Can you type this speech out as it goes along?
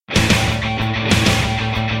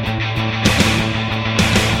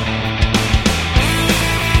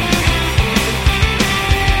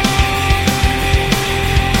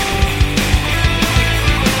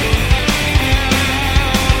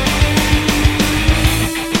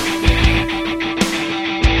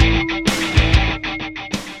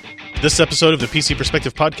This episode of the PC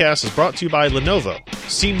Perspective Podcast is brought to you by Lenovo.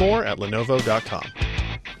 See more at Lenovo.com.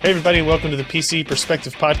 Hey everybody, welcome to the PC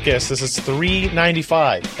Perspective Podcast. This is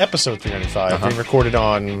 395, episode 395, being recorded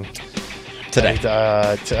on today,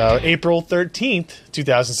 April 13th,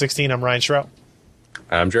 2016. I'm Ryan Shrout.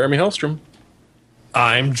 I'm Jeremy Hellstrom.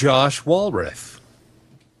 I'm Josh Walrath.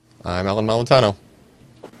 I'm Alan Malentano.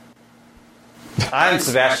 I'm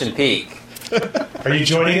Sebastian Peak. Are you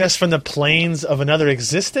joining us from the plains of another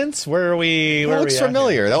existence? Where are we? That looks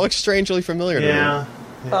familiar. That looks strangely familiar to me.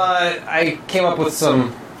 I came up with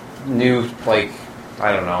some new, I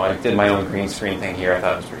don't know, I did my own green screen thing here. I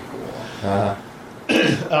thought it was pretty cool.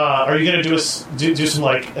 Are you going to do some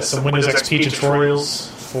Windows XP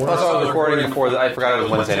tutorials for us? Plus, I was recording for I forgot it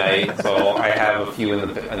was Wednesday night, so I have a few in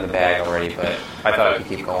the bag already, but I thought I could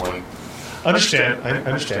keep going. I understand.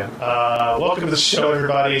 Welcome to the show,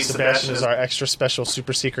 everybody. Sebastian is our extra special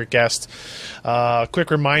super secret guest. Quick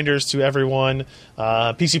reminders to everyone.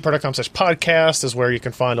 PCPro.com/podcast is where you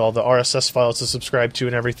can find all the RSS files to subscribe to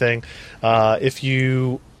and everything. If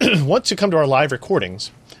you want to come to our live recordings,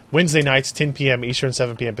 Wednesday nights, 10 p.m. Eastern,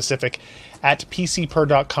 7 p.m. Pacific, at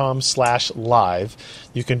PCPro.com/live.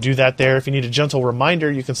 You can do that there. If you need a gentle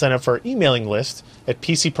reminder, you can sign up for our emailing list at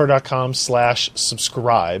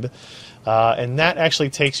PCPro.com/subscribe. And that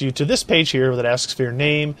actually takes you to this page here that asks for your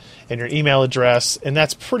name and your email address. And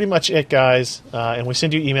that's pretty much it, guys. And we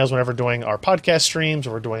send you emails whenever we're doing our podcast streams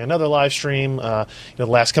or we're doing another live stream. The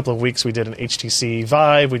last couple of weeks we did an HTC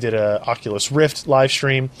Vive. We did a Oculus Rift live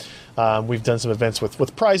stream. We've done some events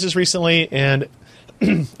with prizes recently. And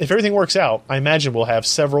if everything works out, I imagine we'll have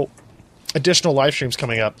several additional live streams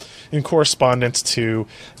coming up in correspondence to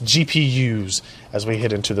GPUs as we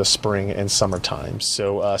head into the spring and summertime.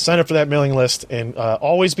 So sign up for that mailing list and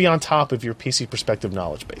always be on top of your PC Perspective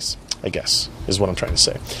knowledge base, I guess, is what I'm trying to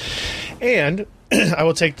say. And I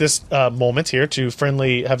will take this moment here to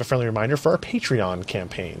have a friendly reminder for our Patreon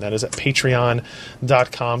campaign. That is at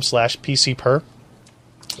patreon.com/PCPer.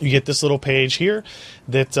 You get this little page here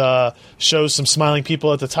that shows some smiling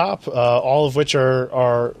people at the top, all of which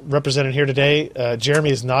are represented here today.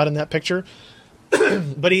 Jeremy is not in that picture,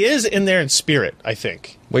 but he is in there in spirit, I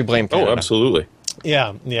think. We blame Canada. Oh, absolutely.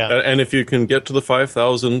 Yeah. And if you can get to the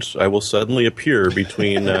 5,000, I will suddenly appear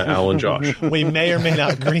between Al and Josh. We may or may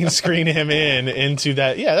not green screen him into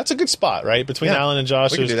that. Yeah, that's a good spot, right? Between Alan and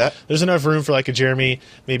Josh, we can do that. There's enough room for a Jeremy,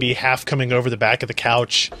 maybe half coming over the back of the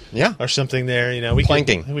couch, or something there.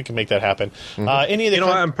 Planking. We can make that happen. Mm-hmm.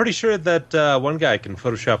 I'm pretty sure that one guy can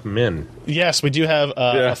Photoshop him in. Yes, we do have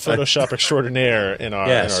a Photoshop extraordinaire in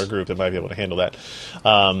our group that might be able to handle that.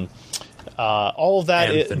 All of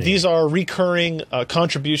that, these are recurring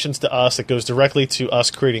contributions to us. It goes directly to us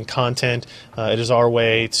creating content. It is our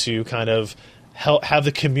way to kind of have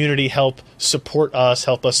the community help support us,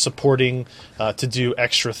 help us supporting to do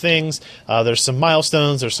extra things. There's some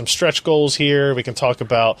milestones. There's some stretch goals here. We can talk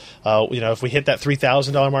about, if we hit that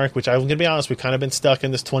 $3,000 mark, which I'm going to be honest, we've kind of been stuck in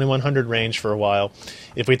this 2,100 range for a while.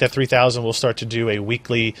 If we hit that 3,000, we'll start to do a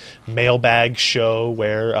weekly mailbag show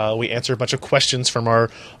where we answer a bunch of questions from our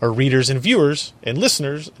readers and viewers and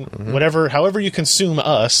listeners, however you consume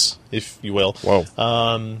us, if you will. Whoa.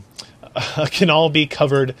 Can all be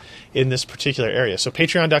covered in this particular area. So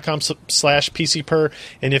patreon.com/PCPer.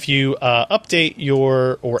 And if you update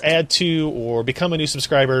or add to or become a new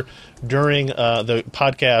subscriber during the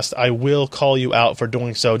podcast, I will call you out for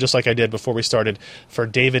doing so, just like I did before we started for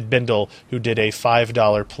David Bindle, who did a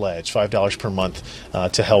 $5 pledge, $5 per month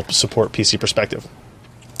to help support PC Perspective.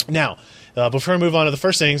 Now, before I move on to the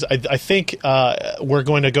first things, I think we're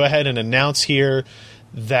going to go ahead and announce here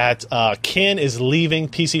that Ken is leaving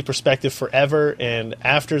PC Perspective forever, and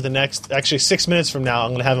after the next, actually 6 minutes from now, I'm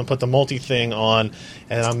going to have him put the multi thing on,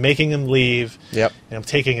 and I'm making him leave. Yep. And I'm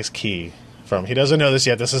taking his key from him. He doesn't know this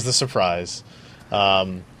yet. This is the surprise.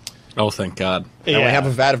 Oh, thank God. And we have a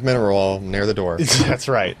vat of mineral oil near the door. That's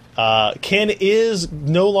right. Ken is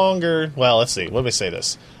no longer, well, let's see. Let me say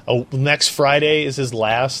this. Next Friday is his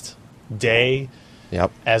last day.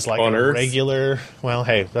 Yep. As on Earth? Regular. Well,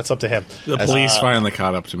 hey, that's up to him. The police finally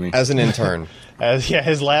caught up to me. As an intern.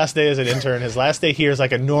 His last day as an intern. His last day here is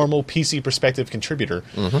like a normal PC Perspective contributor.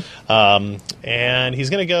 And he's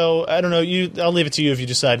going to go, I don't know, I'll leave it to you if you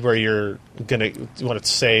decide where you want to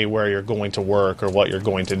say where you're going to work or what you're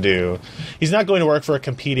going to do. He's not going to work for a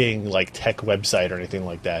competing tech website or anything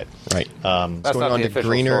like that. Right. That's not the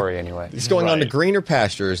official story anyway. He's going on to greener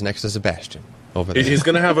pastures next to Sebastian over there. He's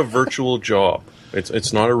going to have a virtual job.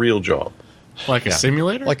 It's not a real job. Like a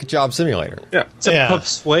simulator? Like a job simulator. Yeah. It's a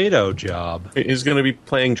Pupsuedo job. He's going to be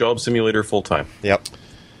playing Job Simulator full time. Yep.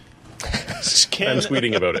 Ken, I'm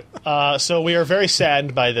tweeting about it. so we are very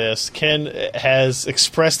saddened by this. Ken has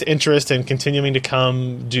expressed interest in continuing to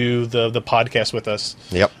come do the podcast with us.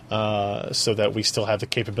 Yep. So that we still have the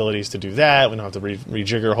capabilities to do that. We don't have to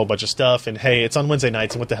rejigger a whole bunch of stuff. And hey, it's on Wednesday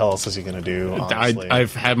nights, and what the hell else is he going to do? Honestly?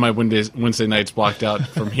 I've had my Wednesday nights blocked out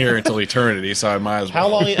from here until eternity, so I might as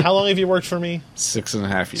well. How long have you worked for me?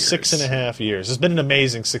 6.5 years. 6.5 years. It's been an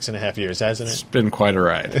amazing 6.5 years, hasn't it? It's been quite a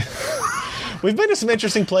ride. We've been to some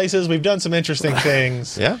interesting places. We've done some interesting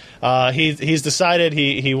things. Yeah. He's decided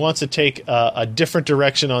he wants to take a different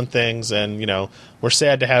direction on things, and we're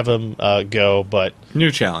sad to have him go. But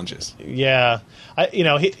New challenges. yeah,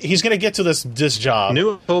 he's going to get to this job.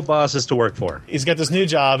 New bosses to work for. He's got this new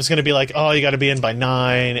job. It's going to be like, oh, you got to be in by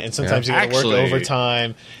 9, and sometimes you got to work Actually-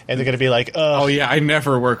 overtime, and they're going to be like, Oh yeah, I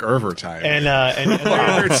never work overtime. and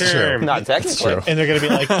they're, Not technically. and they're going to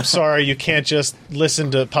be like, I'm sorry, you can't just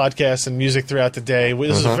listen to podcasts and music throughout the day.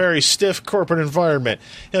 This is a very stiff corporate environment.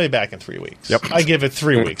 He'll be back in 3 weeks. Yep. I give it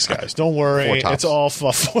 3 weeks, guys. Don't worry. 4 tops. It's all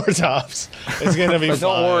 4 tops. It's going to be But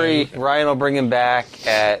don't fine. worry, Ryan will bring him back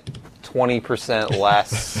at 20%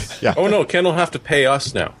 less. Yeah. Oh no, Ken will have to pay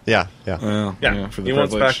us now. Yeah. Yeah. Well, Yeah, for the he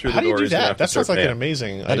wants privilege. back through the How do you door. do he's gonna that? have to That sounds start like an paying.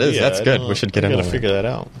 amazing That idea. is. That's I good. don't- We should get we him gotta on figure that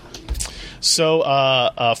out.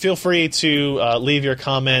 So feel free to leave your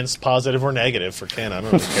comments, positive or negative, for Ken. I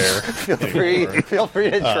don't really care. Feel free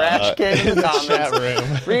to trash Ken in the Chat comments.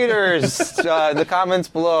 room. Readers, the comments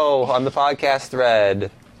below on the podcast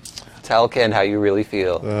thread. Tell Ken how you really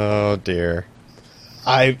feel. Oh dear.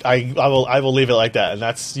 I will leave it like that, and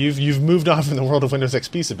that's you've moved on from the world of Windows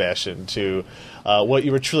XP, Sebastian, to what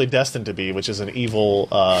you were truly destined to be, which is an evil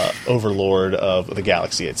overlord of the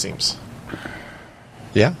galaxy. It seems.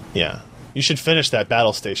 Yeah. Yeah, you should finish that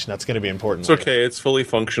battle station. That's going to be important. It's okay. It's fully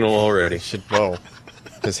functional already. Should. Whoa.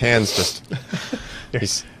 His hands just.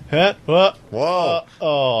 He's, Huh? What? whoa.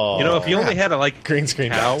 Oh, If you only had a green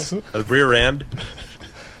screen cow, guys. a rear end.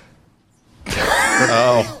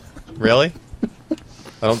 Oh. Really?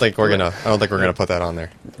 I don't think we're gonna put that on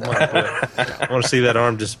there. I want to see that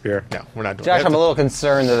arm disappear. No, we're not doing Josh, that. I'm a little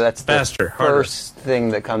concerned that that's the Faster, harder. first thing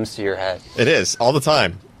that comes to your head. It is all the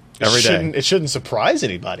time, every day. It shouldn't surprise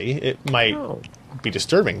anybody. It might be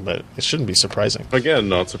disturbing, but it shouldn't be surprising. Again,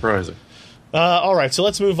 not surprising. All right, so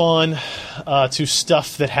let's move on to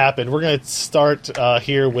stuff that happened. We're going to start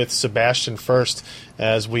here with Sebastian first,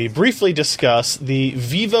 as we briefly discuss the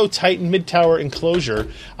Vivo Titan mid-tower enclosure.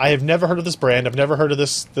 I have never heard of this brand. I've never heard of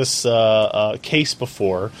this case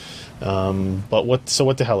before. But what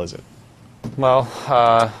the hell is it?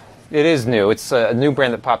 Well, it is new. It's a new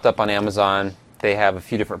brand that popped up on Amazon. They have a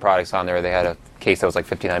few different products on there. They had a case that was like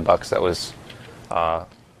 $59 that was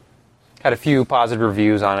had a few positive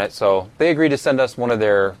reviews on it. So they agreed to send us one of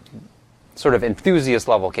their sort of enthusiast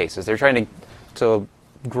level cases. They're trying to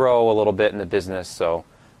grow a little bit in the business. So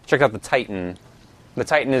check out the Titan. The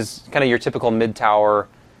Titan is kind of your typical mid-tower.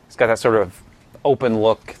 It's got that sort of open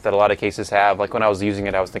look that a lot of cases have. Like when I was using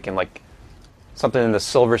it, I was thinking like something in the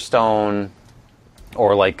Silverstone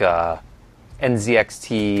or like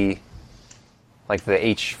NZXT, like the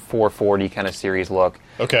H440 kind of series look.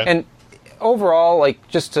 Okay. And overall, like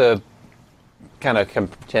just to kind of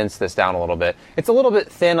condense this down a little bit, it's a little bit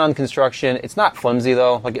thin on construction. It's not flimsy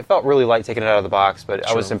though. Like it felt really light taking it out of the box, but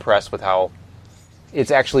I was impressed with how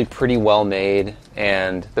it's actually pretty well made.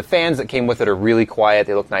 And the fans that came with it are really quiet.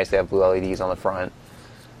 They look nice. They have blue LEDs on the front,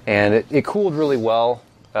 and it cooled really well.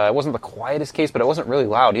 It wasn't the quietest case, but it wasn't really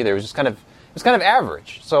loud either. It was just kind of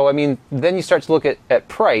average. So I mean, then you start to look at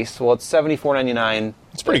price. Well, it's $74.99.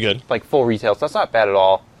 It's pretty good. Like full retail, so that's not bad at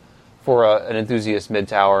all for an enthusiast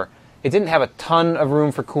mid-tower. It didn't have a ton of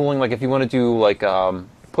room for cooling. Like if you want to do like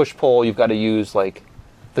push-pull, you've got to use like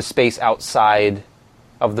the space outside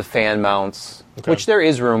of the fan mounts, which there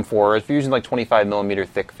is room for. If you're using like 25 millimeter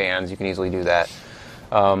thick fans, you can easily do that.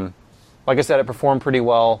 Like I said, it performed pretty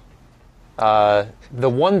well. The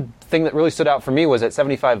one thing that really stood out for me was at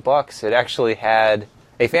 $75, it actually had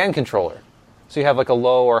a fan controller. So you have like a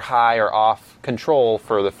low or high or off control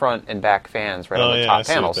for the front and back fans right on the top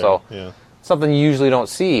panel. So something you usually don't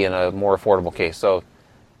see in a more affordable case. So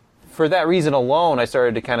for that reason alone, I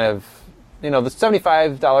started to kind of, the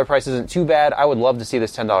 $75 price isn't too bad. I would love to see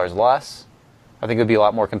this $10 less. I think it would be a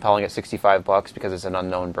lot more compelling at $65 because it's an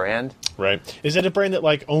unknown brand. Right. Is it a brand that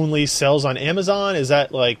like only sells on Amazon? Is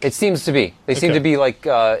that like... It seems to be. They seem to be like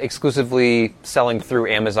exclusively selling through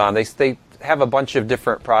Amazon. They have a bunch of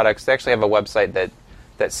different products. They actually have a website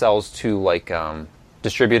that sells to like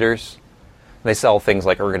distributors. They sell things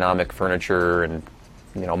like ergonomic furniture and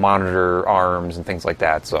monitor arms and things like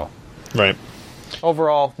that. So Right.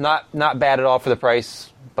 overall, not bad at all for the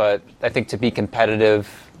price, but I think to be competitive,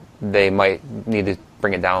 they might need to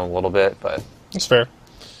bring it down a little bit. But That's fair.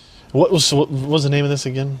 What was the name of this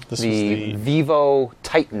again? This the was Vivo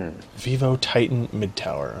Titan. Vivo Titan Mid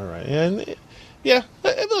Tower. All right, and yeah,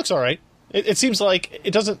 it looks all right. It seems like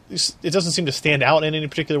it doesn't seem to stand out in any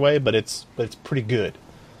particular way, but it's pretty good,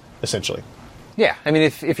 essentially. Yeah, I mean,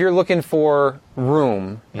 if you're looking for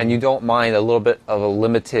room and you don't mind a little bit of a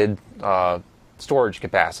limited storage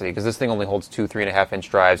capacity, because this thing only holds 2 3.5-inch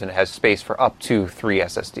drives and it has space for up to 3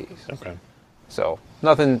 SSDs. Okay. So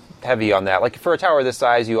nothing heavy on that. Like for a tower this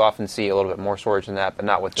size, you often see a little bit more storage than that, but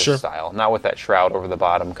not with this Sure. style. Not with that shroud over the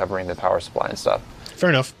bottom covering the power supply and stuff. Fair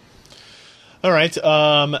enough. All right.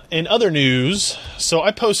 In other news, so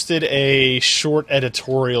I posted a short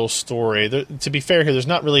editorial story. To be fair here, there's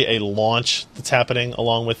not really a launch that's happening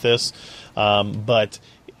along with this, but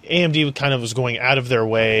AMD kind of was going out of their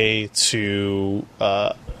way to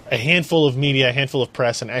a handful of media, a handful of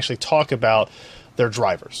press, and actually talk about their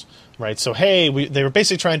drivers. Right, so hey, they were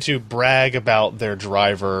basically trying to brag about their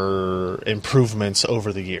driver improvements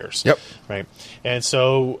over the years. Yep. Right, and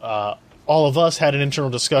so all of us had an internal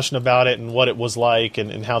discussion about it and what it was like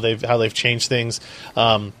and how they've changed things.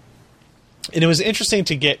 And it was interesting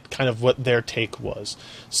to get kind of what their take was.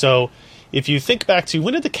 So if you think back to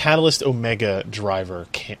when did the Catalyst Omega driver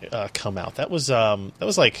come out? That was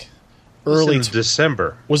like early in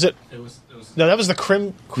December. Was it? It was No, that was the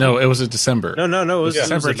Crim. no, it was in December. No. It was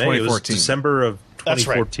December it was in May. It was 2014. December of That's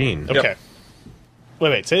right. 2014. Okay.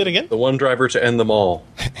 Wait, say it again. The one driver to end them all.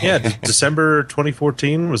 Yeah, December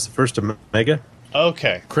 2014 was the first Omega.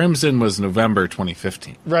 Okay. Crimson was November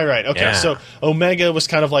 2015. Right. Okay. Yeah. So Omega was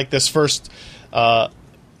kind of like this first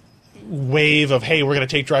wave of, hey, we're going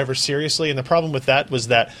to take drivers seriously. And the problem with that was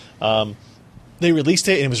that they released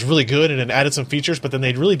it and it was really good and it added some features, but then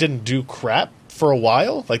they really didn't do crap for a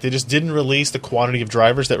while. Like they just didn't release the quantity of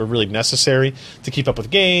drivers that were really necessary to keep up with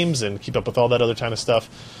games and keep up with all that other kind of stuff.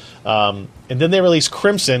 And then they released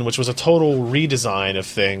Crimson, which was a total redesign of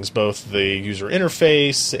things, both the user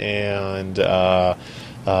interface and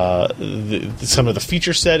some of the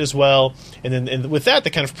feature set as well. And with that, they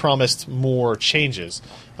kind of promised more changes.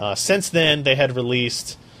 Since then, they had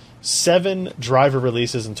released 7 driver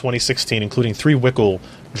releases in 2016, including 3 WHQL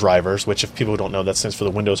drivers, which, if people don't know, that stands for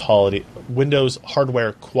the Windows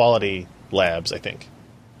Hardware Quality Labs, I think.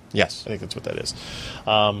 Yes. I think that's what that is.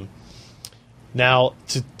 Now,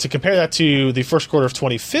 to compare that to the first quarter of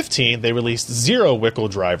 2015, they released 0 WHQL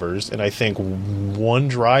drivers, and I think 1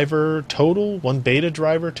 driver total, 1 beta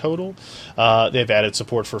driver total. They've added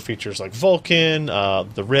support for features like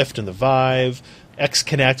Vulkan, the Rift and the Vive,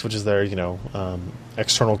 XConnect, which is their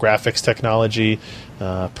external graphics technology,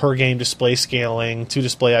 per game display scaling,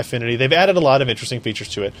 2-display affinity. They've added a lot of interesting features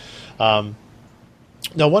to it. Now,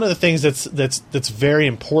 one of the things that's very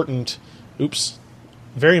important.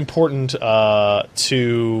 Very important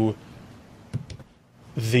to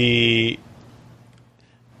the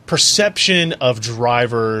perception of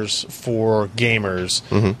drivers for gamers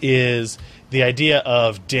is the idea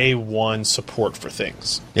of day one support for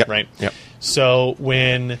things. Yep. Right? Yep. So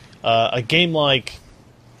when a game like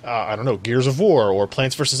Gears of War or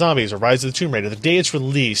Plants vs. Zombies or Rise of the Tomb Raider, the day it's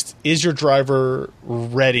released, is your driver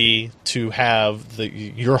ready to have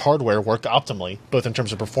your hardware work optimally, both in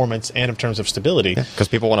terms of performance and in terms of stability? Because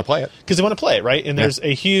people want to play it. Because they want to play it, right? And there's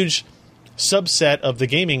a huge subset of the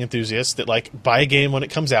gaming enthusiasts that buy a game when it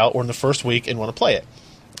comes out or in the first week and want to play it.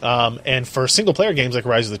 And for single-player games like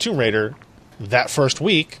Rise of the Tomb Raider, that first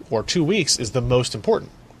week or 2 weeks is the most important.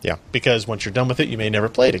 Yeah. Because once you're done with it, you may never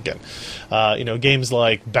play it again. Games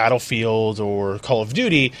like Battlefield or Call of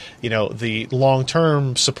Duty, the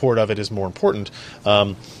long-term support of it is more important.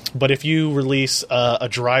 But if you release a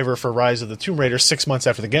driver for Rise of the Tomb Raider 6 months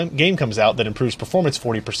after the game comes out that improves performance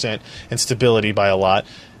 40% and stability by a lot,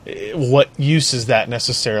 what use is that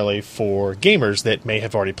necessarily for gamers that may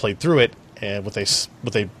have already played through it and with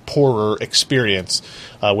a poorer experience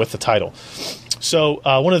with the title? So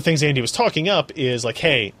one of the things Andy was talking up is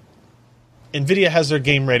hey, NVIDIA has their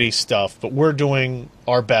game-ready stuff, but we're doing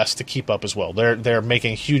our best to keep up as well. They're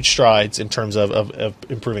making huge strides in terms of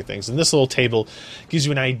improving things. And this little table gives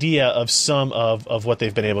you an idea of some of what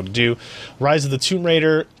they've been able to do. Rise of the Tomb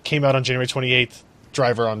Raider came out on January 28th,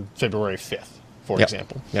 driver on February 5th, for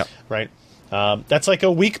example. Yep. Right? That's like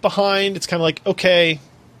a week behind. It's kind of okay,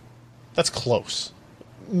 that's close.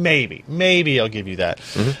 Maybe I'll give you that.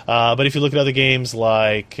 But if you look at other games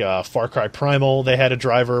like Far Cry Primal, they had a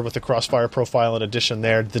driver with the Crossfire profile in addition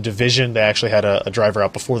there. The Division, they actually had a driver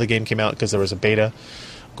out before the game came out because there was a beta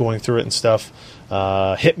going through it and stuff.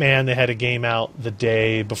 Hitman, they had a game out the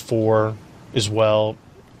day before as well.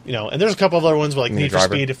 and there's a couple of other ones like I mean, Need for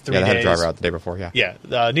Speed of 3 they days. had a driver out the day before. Yeah.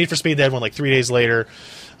 Yeah, Need for Speed they had one like 3 days later.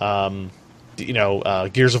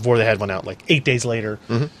 Gears of War they had one out like 8 days later.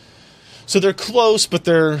 Mm-hmm. So they're close, but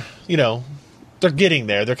they're getting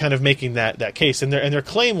there. They're kind of making that case, and their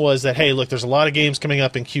claim was that, hey, look, there's a lot of games coming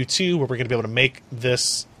up in Q2 where we're going to be able to make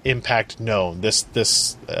this impact known. This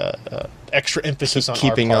extra emphasis on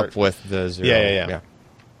keeping our part. up with the zero. Yeah.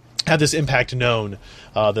 Have this impact known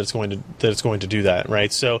that it's going to do that,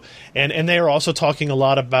 right? So, and they are also talking a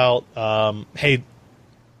lot about, hey,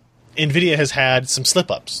 NVIDIA has had some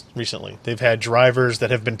slip-ups recently. They've had drivers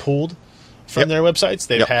that have been pulled from their websites.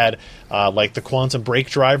 They've had, like the Quantum Break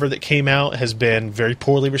driver that came out has been very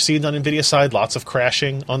poorly received on NVIDIA side. Lots of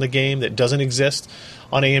crashing on the game that doesn't exist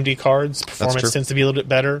on AMD cards. Performance tends to be a little bit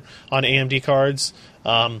better on AMD cards.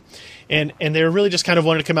 And they really just kind of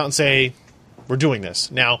wanted to come out and say, we're doing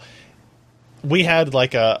this. Now, we had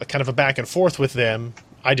like a kind of a back and forth with them.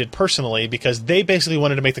 I did personally, because they basically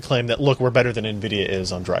wanted to make the claim that, look, we're better than NVIDIA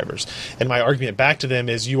is on drivers. And my argument back to them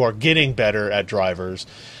is you are getting better at drivers.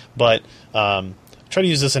 But try to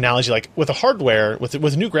use this analogy, like with a hardware, with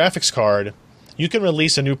a new graphics card, you can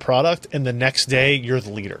release a new product and the next day you're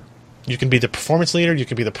the leader. You can be the performance leader. You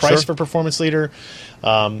can be the price for performance leader.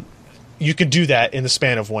 You can do that in the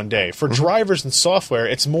span of one day. For drivers and software,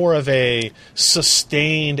 it's more of a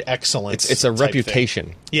sustained excellence. It's a type reputation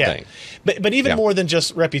thing. Yeah. thing. But even more than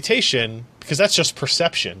just reputation, because that's just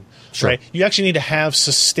perception, right? You actually need to have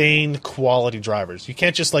sustained quality drivers. You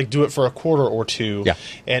can't just like do it for a quarter or two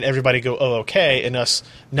and everybody go, oh, okay, and us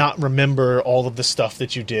not remember all of the stuff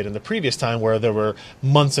that you did in the previous time where there were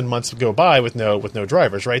months and months go by with no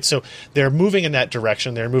drivers, right? So they're moving in that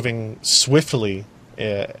direction. They're moving swiftly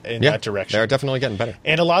in that direction. They're definitely getting better.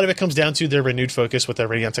 And a lot of it comes down to their renewed focus with their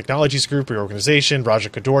Radeon Technologies Group reorganization, Raja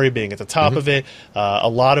Koduri being at the top of it. A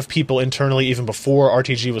lot of people internally, even before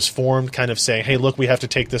RTG was formed, kind of saying, hey, look, we have to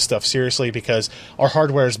take this stuff seriously because our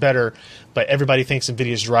hardware is better, but everybody thinks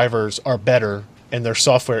NVIDIA's drivers are better and their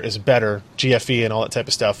software is better, GFE and all that type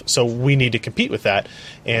of stuff. So we need to compete with that.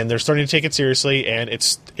 And they're starting to take it seriously, and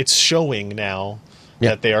it's showing now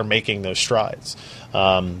that they are making those strides.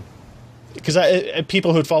 Because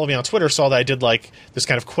people who had followed me on Twitter saw that I did like this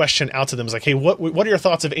kind of question out to them. It's like, hey, what are your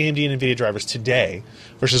thoughts of AMD and NVIDIA drivers today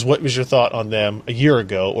versus what was your thought on them a year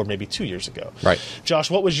ago or maybe 2 years ago? Right. Josh,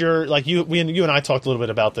 what was your, like you and I talked a little bit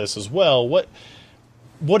about this as well. What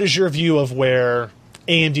is your view of where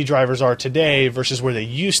AMD drivers are today versus where they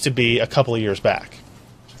used to be a couple of years back?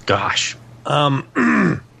 Gosh. Well,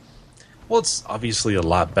 it's obviously a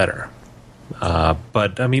lot better.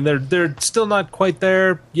 But I mean, they're still not quite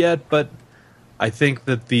there yet, but I think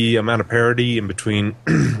that the amount of parity in between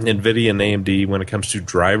NVIDIA and AMD when it comes to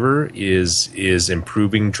driver is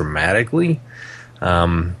improving dramatically.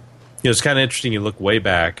 It's kind of interesting. You look way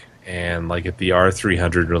back and like at the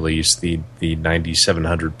R300 release, the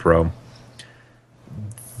 9700 Pro,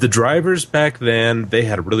 the drivers back then, they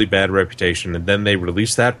had a really bad reputation, and then they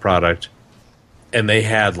released that product and they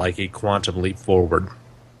had like a quantum leap forward.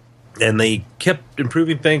 And they kept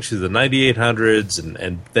improving things to the 9800s,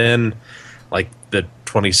 and then like the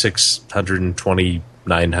 2600 and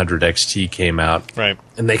 2900 XT came out. Right.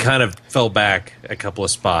 And they kind of fell back a couple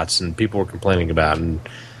of spots, and people were complaining about it. And,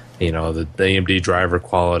 the AMD driver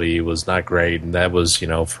quality was not great, and that was,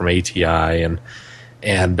 from ATI.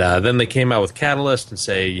 And then they came out with Catalyst and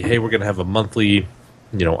say, hey, we're going to have a monthly,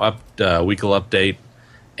 weekly update.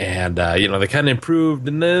 And, they kind of improved,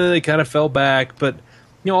 and then they kind of fell back. But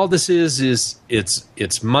all this is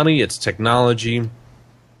it's money, it's technology,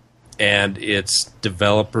 and it's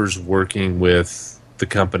developers working with the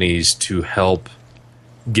companies to help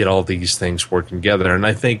get all these things working together. And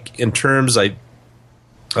I think in terms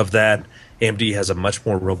of that, AMD has a much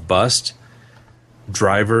more robust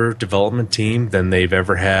driver development team than they've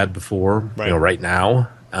ever had before. Right now,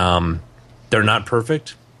 they're not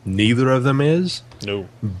perfect. Neither of them is. No.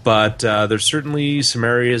 But there's certainly some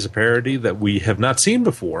areas of parity that we have not seen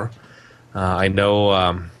before. I know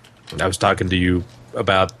I was talking to you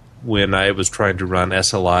about when I was trying to run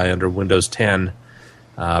SLI under Windows 10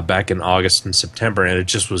 back in August and September, and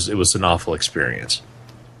it was an awful experience.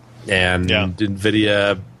 And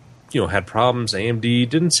NVIDIA, had problems. AMD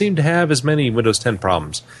didn't seem to have as many Windows 10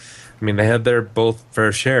 problems. I mean, they had their both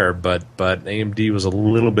fair share, but AMD was a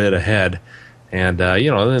little bit ahead. And,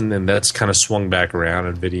 and that's kind of swung back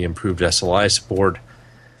around. NVIDIA improved SLI support.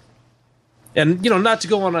 And, not to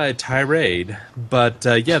go on a tirade, but,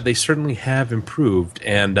 they certainly have improved.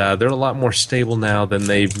 And they're a lot more stable now than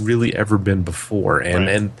they've really ever been before.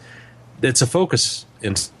 And it's a focus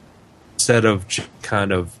inside instead of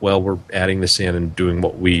kind of, well, we're adding this in and doing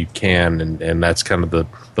what we can, and that's kind of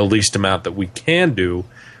the least amount that we can do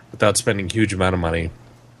without spending a huge amount of money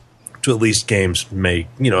to at least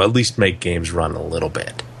make games run a little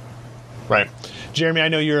bit. Right. Jeremy, I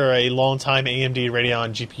know you're a longtime AMD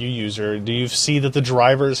Radeon GPU user. Do you see that the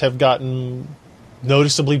drivers have gotten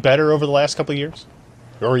noticeably better over the last couple of years?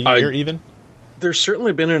 Or a year even? There's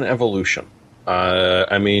certainly been an evolution.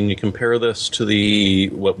 I mean, you compare this to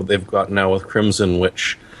what they've got now with Crimson,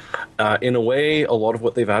 which, in a way, a lot of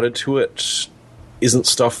what they've added to it isn't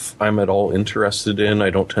stuff I'm at all interested in. I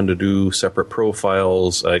don't tend to do separate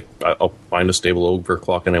profiles. I'll find a stable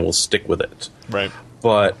overclock and I will stick with it. Right.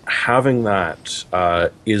 But having that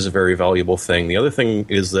is a very valuable thing. The other thing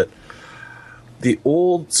is that the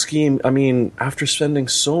old scheme, I mean, after spending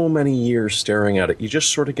so many years staring at it, you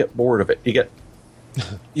just sort of get bored of it. You get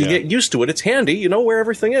used to it. It's handy. You know where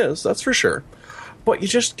everything is. That's for sure. But you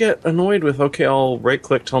just get annoyed with, okay, I'll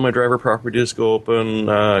right-click, tell my driver properties go open,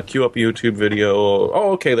 queue up a YouTube video.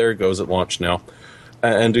 Oh, okay, there it goes. It launched now.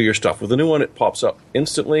 And do your stuff. With the new one, it pops up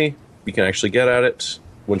instantly. You can actually get at it.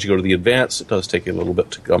 Once you go to the advanced, it does take you a little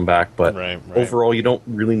bit to come back. But overall, you don't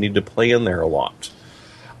really need to play in there a lot.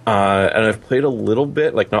 And I've played a little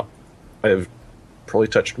bit. I've probably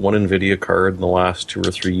touched one NVIDIA card in the last 2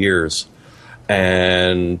 or 3 years.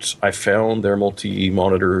 And I found their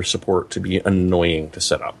multi-monitor support to be annoying to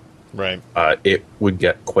set up. Right. It would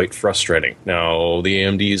get quite frustrating. Now, the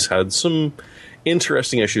AMD's had some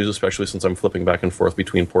interesting issues, especially since I'm flipping back and forth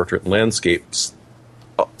between portrait and landscapes,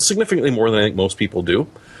 significantly more than I think most people do.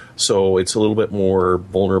 So it's a little bit more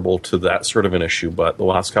vulnerable to that sort of an issue. But the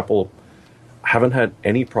last couple haven't had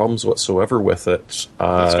any problems whatsoever with it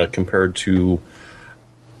compared to,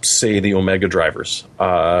 say, the Omega drivers,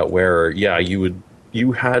 where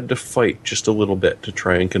you had to fight just a little bit to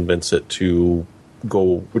try and convince it to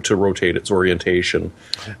rotate its orientation,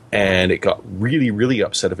 and it got really, really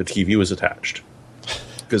upset if a TV was attached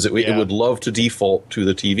because it would love to default to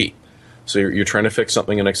the TV. So you're trying to fix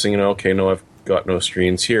something, and next thing you know, okay, no, I've got no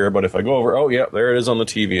screens here, but if I go over, oh yeah, there it is on the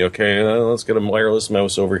TV. Okay, let's get a wireless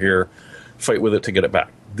mouse over here, fight with it to get it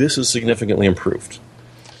back. This is significantly improved.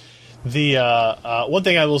 The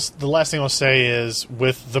last thing I'll say is,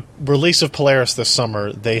 with the release of Polaris this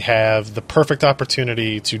summer, they have the perfect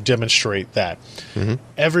opportunity to demonstrate that. Mm-hmm.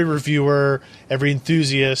 Every reviewer, every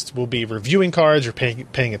enthusiast will be reviewing cards or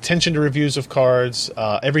paying attention to reviews of cards.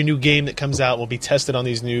 Every new game that comes out will be tested on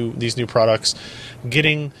these new products.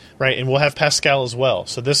 And we'll have Pascal as well.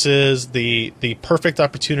 So this is the perfect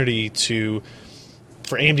opportunity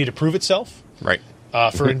for AMD to prove itself. Right.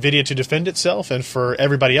 For NVIDIA to defend itself, and for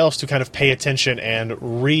everybody else to kind of pay attention and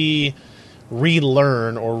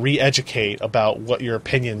relearn or re-educate about what your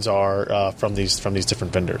opinions are from these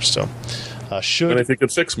different vendors. So, and if you could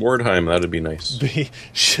fix Mordheim, that'd be nice.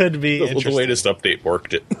 Should be interesting. The latest update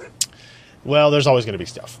worked it. Well, there's always going to be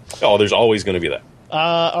stuff. Oh, there's always going to be that.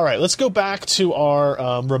 All right, let's go back to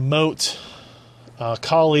our remote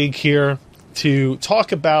colleague here to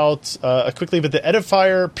talk about quickly about the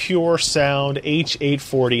Edifier Pure Sound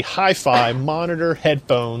H840 Hi-Fi monitor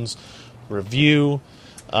headphones review.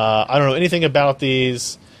 I don't know anything about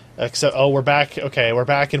these except we're back. Okay, we're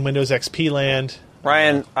back in Windows XP land.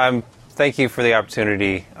 Ryan, thank you for the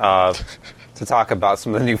opportunity to talk about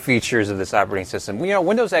some of the new features of this operating system.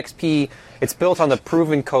 Windows XP, it's built on the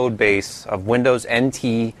proven code base of Windows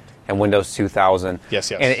NT and Windows 2000.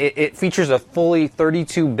 Yes. And it features a fully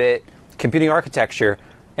 32-bit computing architecture,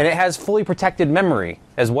 and it has fully protected memory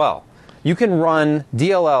as well. You can run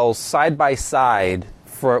DLLs side by side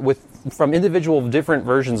from individual different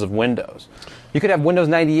versions of Windows. You could have Windows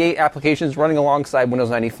 98 applications running alongside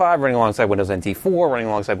Windows 95, running alongside Windows NT4, running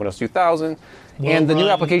alongside Windows 2000, and the new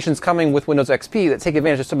applications coming with Windows XP that take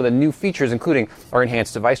advantage of some of the new features, including our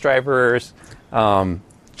enhanced device drivers,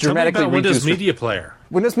 dramatically about Windows Media Player.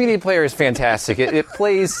 Windows Media Player is fantastic. It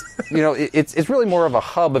plays, it's really more of a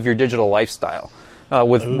hub of your digital lifestyle,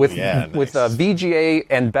 with VGA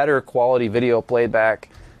and better quality video playback,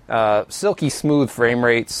 silky smooth frame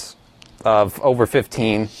rates of over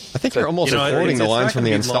 15. I think you're almost quoting the lines from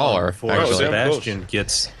the installer. Actually, Sebastian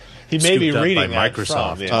gets he may be scooped reading up by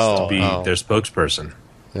Microsoft to be their spokesperson.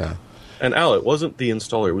 Yeah. And Al, it wasn't the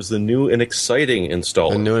installer; it was the new and exciting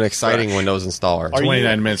installer. The new and exciting Windows installer.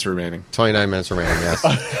 29 minutes remaining. 29 minutes remaining. Yes.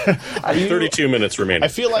 32 minutes remaining. I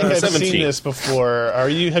feel like I've 17. seen this before.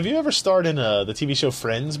 Have you ever starred in the TV show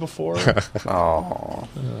Friends before? Oh,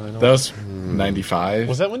 that was 95.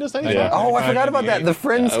 Was that Windows 95? Yeah. Oh, I forgot about that. The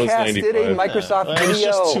Friends was cast did a 95. Microsoft It was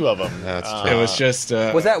video. just two of them. That's true. It was just.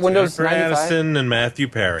 Was that Windows Jennifer 95? Aniston and Matthew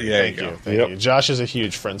Perry. Yeah. Thank you. Josh is a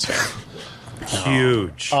huge Friends fan.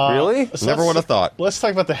 Huge. Really? So Never let's- would have thought. Let's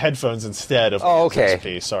talk about the headphones instead of Oh, the okay.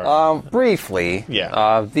 XP. Sorry. Briefly,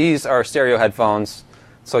 Yeah. these are stereo headphones.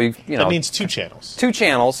 So you know, that means 2 channels. 2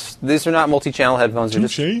 channels. These are not multi-channel headphones. They're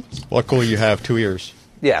just chains? Luckily, you have 2 ears.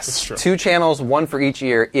 yes, That's true. 2 channels, 1 for each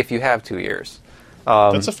ear if you have 2 ears.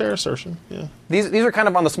 That's a fair assertion. Yeah. These are kind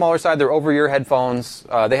of on the smaller side. They're over-ear headphones.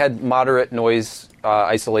 They had moderate noise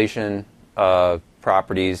isolation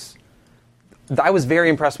properties. I was very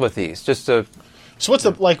impressed with these. Just to So what's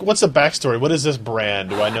the backstory? What is this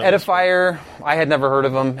brand? Do I know? this Edifier, I had never heard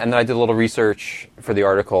of them, and then I did a little research for the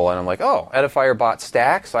article, and I'm like, oh, Edifier bought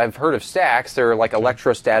Stax. I've heard of Stax. They're like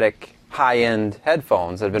electrostatic high-end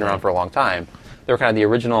headphones that have been around for a long time. They were kind of the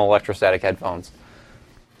original electrostatic headphones.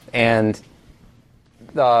 And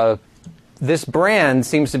this brand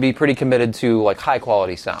seems to be pretty committed to like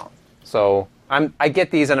high-quality sound. So I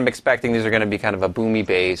get these, and I'm expecting these are going to be kind of a boomy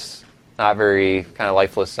bass, not very kind of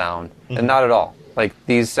lifeless sound, and not at all. Like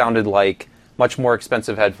these sounded like much more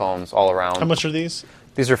expensive headphones all around. How much are these?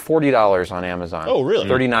 These are $40 on Amazon. Oh, really?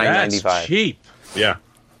 $39.95. That's cheap. Yeah.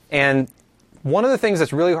 And one of the things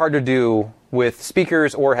that's really hard to do with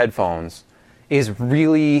speakers or headphones is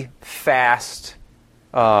really fast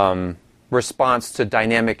response to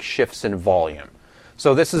dynamic shifts in volume.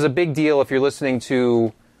 So this is a big deal if you're listening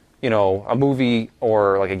to, you know, a movie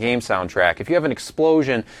or like a game soundtrack. If you have an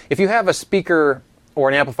explosion, if you have a speaker or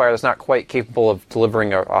an amplifier that's not quite capable of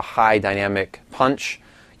delivering a high dynamic punch,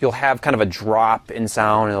 you'll have kind of a drop in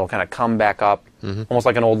sound and it'll kind of come back up, almost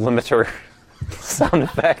like an old limiter sound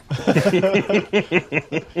effect.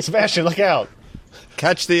 Sebastian, look out!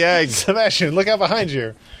 Catch the egg. Sebastian, look out behind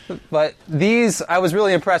you. But these, I was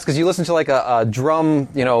really impressed because you listen to like a drum,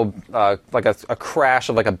 you know, like a crash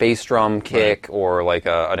of like a bass drum kick or like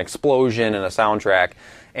an explosion in a soundtrack,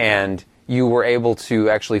 and you were able to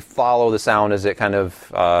actually follow the sound as it kind of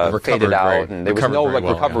faded out, great. and there was Recovered no very like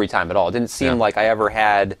well, recovery yeah. time at all. It didn't seem Yeah. like I ever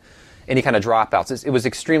had any kind of dropouts. It was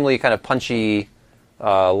extremely kind of punchy,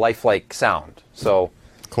 lifelike sound. So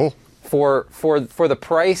Cool. for the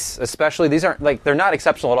price, especially, these aren't like they're not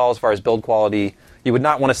exceptional at all as far as build quality. You would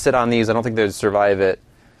not want to sit on these. I don't think they'd survive it,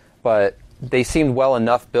 but they seemed well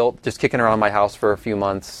enough built. Just kicking around my house for a few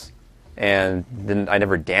months, and then I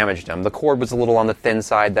never damaged them. The cord was a little on the thin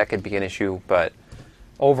side. That could be an issue, but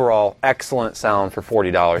overall, excellent sound for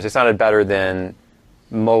 $40. It sounded better than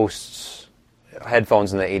most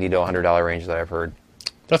headphones in the $80 to $100 range that I've heard.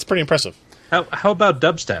 That's pretty impressive. How about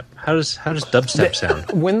dubstep? How does dubstep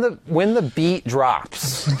sound? When the beat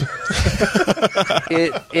drops,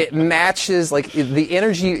 it matches like the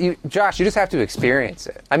energy. Josh, you just have to experience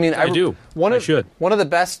it. I mean, I do. I should. One of the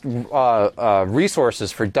best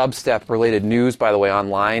resources for dubstep related news, by the way,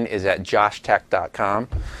 online is at joshtech.com.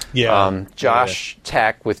 Yeah. Josh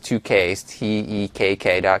Tech with 2 Ks,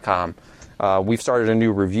 TEKK.com. We've started a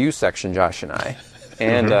new review section, Josh and I,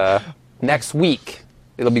 and next week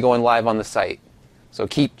it'll be going live on the site. So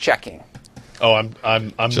keep checking. Oh,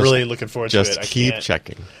 I'm really looking forward to it. Just I keep can't-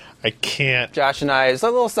 checking. I can't. Josh and I, it's a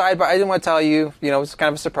little sidebar. I didn't want to tell you, you know, it's kind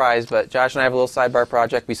of a surprise, but Josh and I have a little sidebar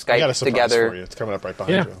project. We I got a Skyped surprise together. for you. It's coming up right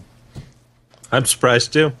behind Yeah. you. I'm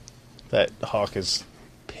surprised too. That hawk is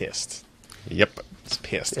pissed. Yep. It's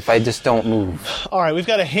pissed. If I just don't move. All right, we've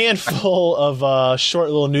got a handful of short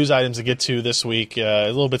little news items to get to this week. A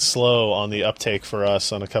little bit slow on the uptake for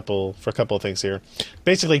us on a couple of things here.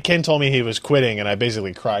 Basically, Ken told me he was quitting, and I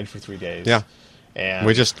basically cried for 3 days. Yeah. And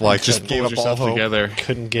We just couldn't- gave Hold up all yourself hope. together.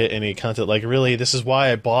 couldn't get any content. Like, really, this is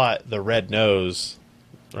why I bought the red nose.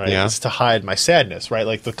 Right, Yeah. it's to hide my sadness. Right,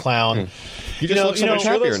 like the clown. You just look so much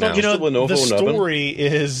happier now. You know, The Lenovo the nubbin? story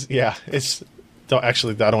is, yeah, it's. Don't,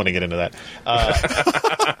 actually, I don't want to get into that.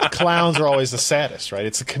 Clowns are always the saddest, right?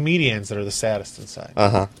 It's the comedians that are the saddest inside.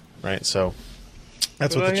 Right, so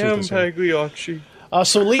that's what the truth is. Here. Pagliacci.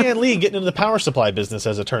 So Leanne Lee getting into the power supply business,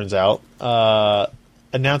 as it turns out,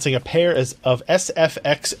 announcing a pair of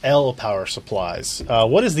SFXL power supplies.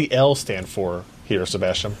 What does the L stand for here,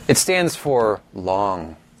 Sebastian? It stands for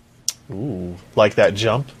long. Like that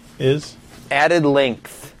jump is? Added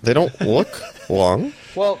length. They don't look long.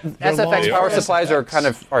 Well, SFX long. power They are supplies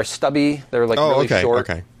SFX. are stubby. They're like Oh, really okay, short.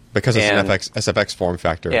 okay. Because it's And- an SFX form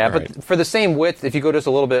factor. Yeah, right. but for the same width, if you go just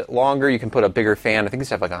a little bit longer, you can put a bigger fan. I think these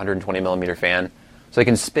have like a 120 millimeter fan, so they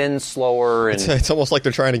can spin slower. And it's almost like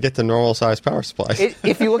they're trying to get the normal size power supplies.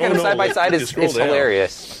 if you look at Oh, them no, side by wait, side, you it's scroll down.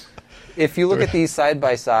 hilarious. If you look at these side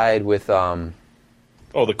by side with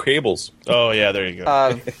Oh, the cables. Oh, yeah, there you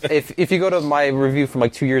go. if you go to my review from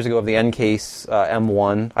like 2 years ago of the N-Case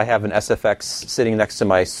M1, I have an SFX sitting next to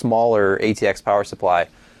my smaller ATX power supply,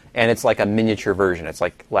 and it's like a miniature version. It's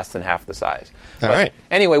like less than half the size. All right.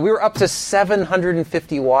 Anyway, we were up to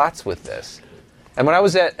 750 watts with this. And when I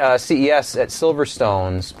was at CES at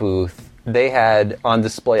Silverstone's booth, they had on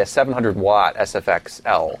display a 700-watt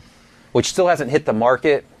SFX-L, which still hasn't hit the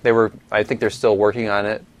market. I think they're still working on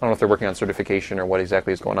it. I don't know if they're working on certification or what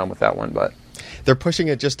exactly is going on with that one, but They're pushing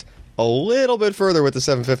it just a little bit further with the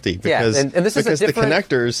 750 because, and this is a because different-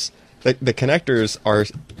 the connectors are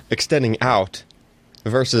extending out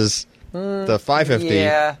versus the 550.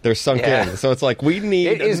 yeah, they're sunk yeah. in. So it's like we need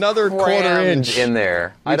it is another quarter crammed inch in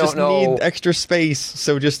there. We I don't just know. need extra space.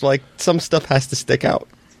 So just like some stuff has to stick out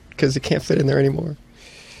because it can't fit in there anymore.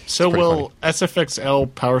 So pretty will SFX-L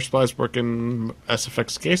power supplies work in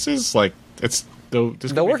SFX cases? Like it's They'll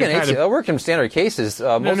work in standard cases.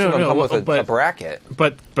 Most of them come with a bracket.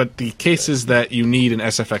 But the cases that you need an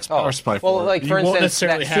SFX power supply for, well, like you for won't instance,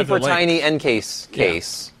 necessarily that have super the length. tiny end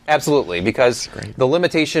case, absolutely, because the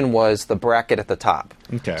limitation was the bracket at the top.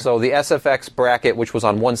 Okay. So the SFX bracket, which was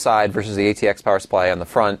on one side, versus the ATX power supply on the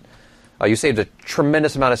front, you saved a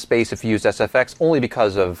tremendous amount of space if you used SFX, only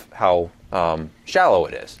because of how shallow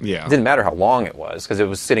it is. Yeah. It didn't matter how long it was because it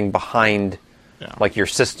was sitting behind. Yeah. Like your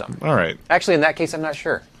system. All right. Actually, in that case, I'm not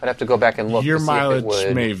sure. I'd have to go back and look Your to see if it mileage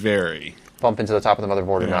would may vary. bump into the top of the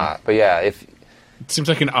motherboard or Yeah. not. But yeah, if It seems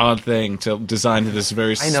like an odd thing to design to this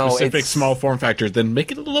very I know, specific it's- small form factor, then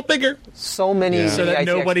make it a little bigger. so many Yeah. So that ATX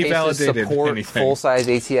nobody cases validated support anything. full-size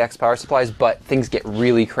ATX power supplies, but things get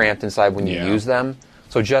really cramped inside when you Yeah. use them.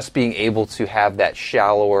 So just being able to have that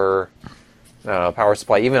shallower power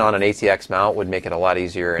supply, even on an ATX mount, would make it a lot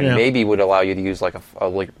easier, and Yeah. maybe would allow you to use like a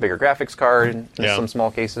bigger graphics card in Yeah. some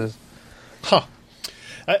small cases. Huh.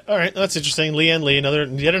 All right, that's interesting. Lian Li,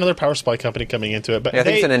 yet another power supply company coming into it, but Yeah, I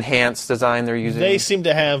think it's they, an enhanced design they're using. they seem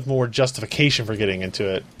to have more justification for getting into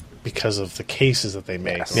it because of the cases that they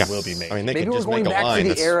make Yes. or Yeah. will be making. I mean, they Maybe could we're just going make a back line to the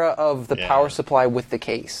that's era of the Yeah. power supply with the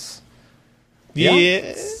case.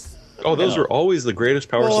 yeah. Oh, those are always the greatest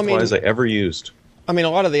power Well, I mean- supplies I ever used. I mean, a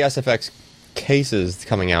lot of the SFX cases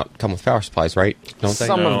coming out come with power supplies, right? Don't they?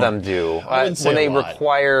 Some No. of them do. I wouldn't say when they a lot.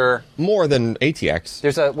 require, More than ATX.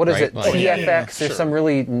 there's a what is Right, it? like- TFX. There's some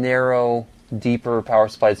really narrow, deeper power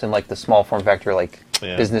supplies in like the small form factor, like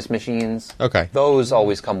Yeah. business machines. Okay. Those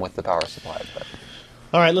always come with the power supply. But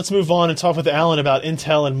All right, let's move on and talk with Alan about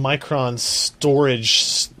Intel and Micron storage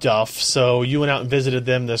stuff. So you went out and visited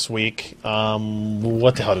them this week.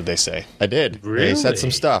 What the hell did they say? I did. They said some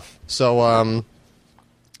Really? stuff. So,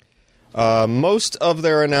 most of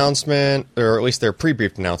their announcement, or at least their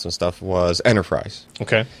pre-briefed announcement stuff, was enterprise.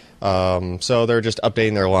 Okay. So they're just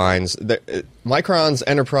updating their lines. Micron's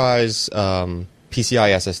enterprise PCI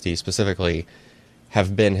SSD specifically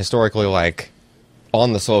have been historically like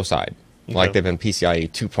on the slow side. Like Okay. they've been PCIe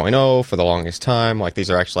 2.0 for the longest time. Like these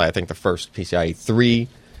are actually, I think, the first PCIe 3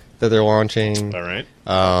 that they're launching. All right.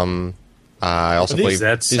 I also Are these- believe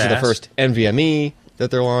That's these are the SAS? first NVMe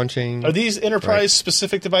that they're launching. Are these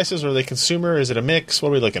enterprise-specific devices, or are they consumer? Is it a mix? What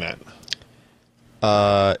are we looking at?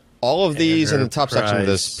 All of these in the top section of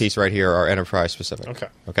this Enterprise. piece right here are enterprise specific. Okay.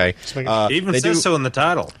 Okay. Just making sure. It even they says do- so in the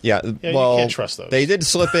title. Yeah. you Well, can't trust those. They did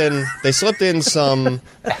slip in. They slipped in some.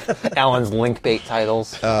 Alan's link bait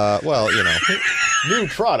titles. Well, you know. New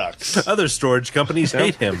products. Other storage companies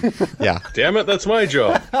hate him. Yeah. Damn it, that's my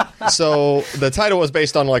job. So the title was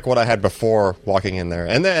based on like what I had before walking in there,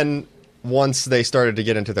 and then once they started to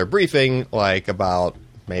get into their briefing, like about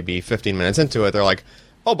maybe 15 minutes into it, they're like,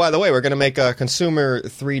 "Oh, by the way, we're going to make a consumer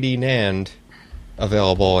 3D NAND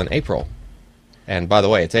available in April." And by the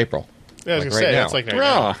way, it's April. Yeah, I was Like gonna right say now. that's like right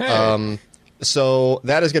now. Oh, hey. So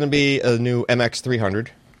that is going to be a new MX300.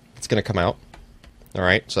 It's going to come out. All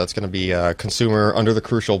right, so that's going to be a consumer under the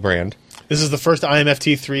Crucial brand. This is the first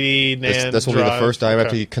IMFT 3D NAND. This will be the drive. first IMFT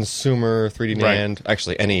Okay. consumer 3D Right. NAND.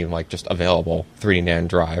 Actually, any like just available 3D NAND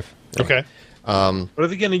drive. Okay. What are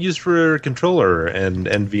they going to use for a controller and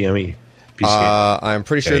NVMe? I'm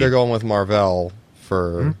pretty sure Okay. they're going with Marvell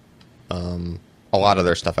for a lot of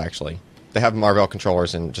their stuff. Actually, they have Marvell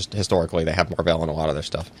controllers, and just historically, they have Marvell in a lot of their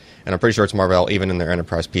stuff. And I'm pretty sure it's Marvell even in their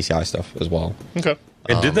enterprise PCI stuff as well. Okay.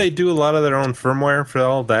 And did they do a lot of their own firmware for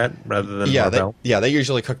all that rather than Yeah, Marvell? they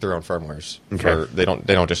usually cook their own firmwares. Okay. They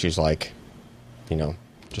don't just use like,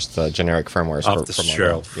 just the generic firmwares Off for the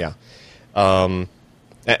Marvell. shelf. Yeah. And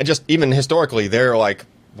just even historically, they're like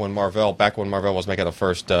when Marvell was making the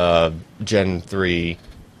first Gen 3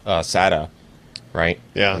 SATA, right?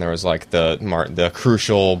 Yeah. And there was like the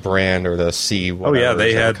Crucial brand or the C. Oh yeah,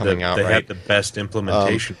 they had coming out. they right? had the best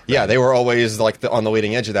implementation. Yeah, they were always like on the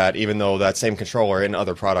leading edge of that, even though that same controller in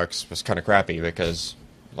other products was kind of crappy because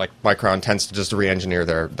like Micron tends to just re-engineer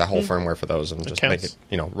the whole firmware for those and just make counts.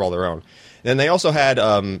 it roll their own. Then they also had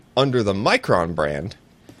under the Micron brand,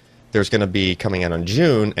 there's going to be coming out in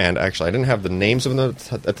June, and actually I didn't have the names of them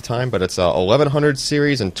at the time, but it's 1100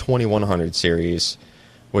 series and 2100 series,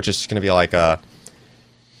 which is going to be like a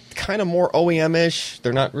kind of more OEM-ish.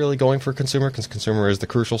 They're not really going for consumer, because consumer is the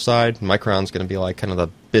crucial side. Micron's going to be like kind of the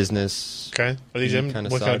business. Okay. Are these Kind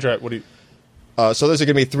of what kind side. of drive? What do you? So those are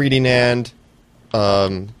going to be 3D NAND,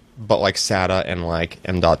 but like SATA and like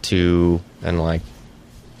M.2 and like,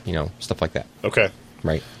 stuff like that. Okay.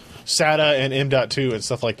 Right. SATA and M.2 and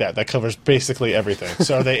stuff like that. That covers basically everything.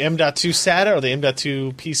 So are they M.2 SATA or are they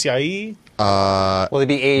M.2 PCIe? Will they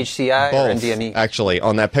be AHCI or Both, NVMe? actually.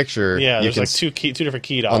 On that picture, Yeah, you there's can like two different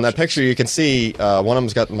keyed on that options. picture you can see one of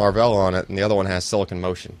them's got Marvell on it, and the other one has Silicon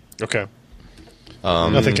Motion. Okay.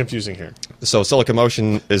 Nothing confusing here. So Silicon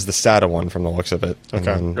Motion is the SATA one from the looks of it. And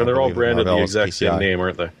Okay. then And I they're all believe branded the Marvell is exact same PCI. name,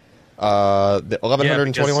 aren't they? The 1100 Yeah,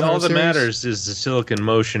 and because 2100 all that series? matters is the Silicon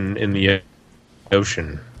Motion in the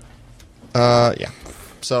ocean. Yeah.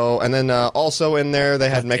 So, and then also in there, they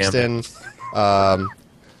had mixed in.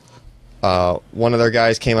 One of their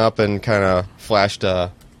guys came up and kind of flashed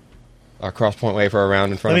a cross-point wafer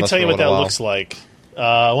around in front Let of me us tell for you a what that little while. looks like.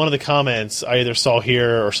 One of the comments I either saw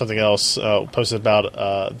here or something else posted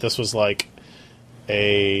about this was like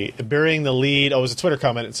a burying the lead. Oh, it was a Twitter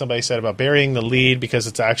comment and somebody said about burying the lead because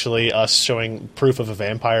it's actually us showing proof of a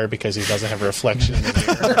vampire because he doesn't have a reflection in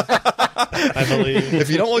the mirror. I believe. If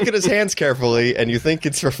you don't look at his hands carefully and you think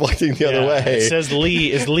it's reflecting the other Yeah, way, it says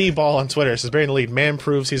Lee Ball on Twitter. It says burying the lead. Man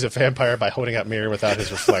proves he's a vampire by holding up mirror without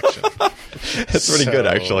his reflection. it's pretty good,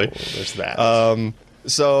 So, actually. There's that.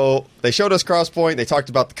 So they showed us Crosspoint. They talked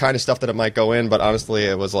about the kind of stuff that it might go in, but honestly,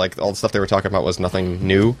 it was like all the stuff they were talking about was nothing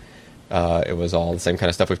new. It was all the same kind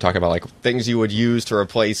of stuff we've talked about, like things you would use to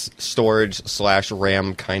replace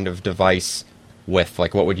storage/RAM kind of device with.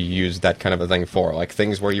 Like, what would you use that kind of a thing for? Like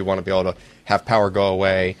things where you want to be able to have power go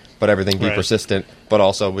away, but everything be Right. persistent, but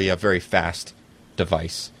also be a very fast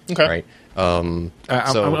device. Okay. Right. I'm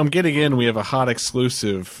getting in. We have a hot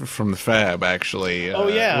exclusive from the Fab, actually. Oh,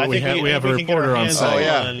 yeah, I we think have a we can get our reporter on hands site. Oh,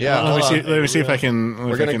 yeah, on- yeah. Let me see if I can.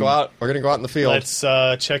 We're gonna go out. We're gonna go out in the field. Let's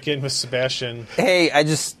check in with Sebastian. Hey,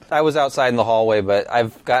 I was outside in the hallway, but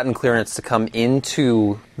I've gotten clearance to come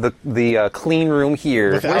into the clean room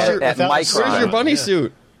here Without- at without Micron. Where's your bunny Yeah.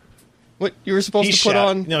 suit? What you were supposed to put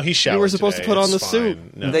on? No, he showered. You were supposed today. to put on the It's suit.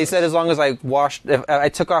 fine. No. They said as long as I I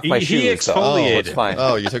took off my He shoes, so exfoliated. it's fine.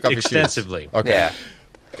 Oh, you took off your shoes Extensively. Okay. Yeah.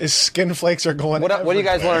 His skin flakes are going. What do you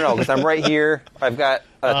guys want to know? Because I'm right here. I've got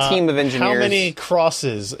a team of engineers. How many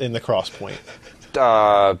crosses in the cross point?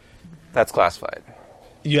 That's classified.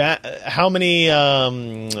 How many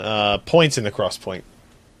points in the cross point?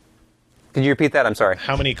 Could you repeat that? I'm sorry.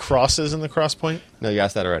 How many crosses in the cross point? No, you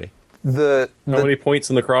asked that already. The How many points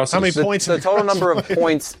in the crosses? How many points? the in total cross number of point?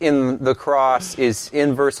 points in the cross is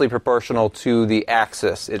inversely proportional to the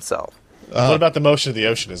axis itself. What about the motion of the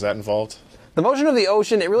ocean? Is that involved? The motion of the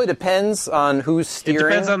ocean, it really depends on who's It steering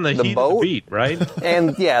depends on the heat boat. of the beat, right?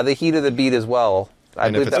 And yeah, the heat of the beat as well. I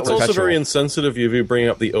And if believe it's that It's was also perpetual. very insensitive of you bringing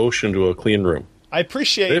up the ocean to a clean room. I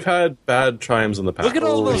appreciate. They've had bad times in the past. Look at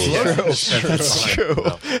all those logos. That's true.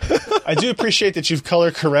 I do appreciate that you've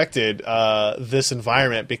color corrected this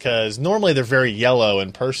environment because normally they're very yellow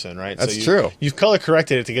in person, right? That's true. You've color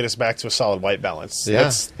corrected it to get us back to a solid white balance.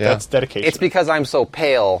 Yeah, That's dedication. It's because I'm so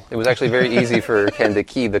pale. It was actually very easy for Ken to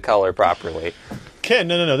key the color properly. Ken,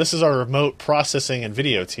 no. This is our remote processing and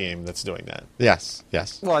video team that's doing that. Yes.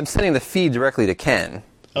 Well, I'm sending the feed directly to Ken.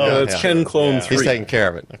 Oh, it's yeah. Ken Clone Yeah. 3. He's taking care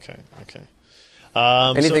of it. Okay.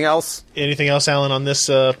 Anything else? Anything else, Alan, on this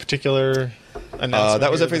particular announcement?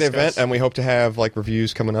 That was here it for to the event, discuss? and we hope to have like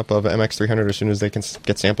reviews coming up of MX300 as soon as they can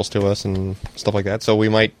get samples to us and stuff like that. So we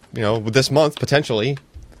might, this month potentially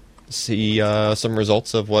see some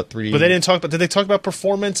results of what 3D. But they didn't talk about. Did they talk about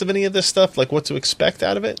performance of any of this stuff? Like what to expect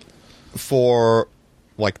out of it? for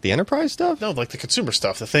like the enterprise stuff. No, like the consumer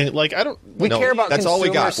stuff. The thing, like I don't. We No, care about that's all we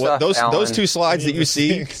consumer got. stuff, those Alan. two slides that you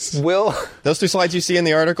see, Will, those two slides you see in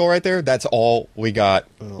the article right there. That's all we got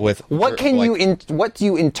with. what can what do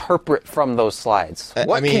you interpret from those slides? I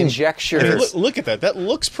What mean, conjectures? Look at that. That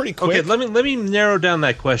looks pretty quick. Okay, let me narrow down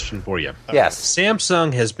that question for you. Yes,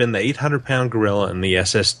 Samsung has been the 800-pound gorilla in the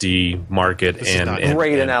SSD market, is not-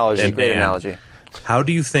 great analogy. Great and analogy. How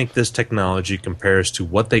do you think this technology compares to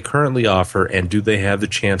what they currently offer, and do they have the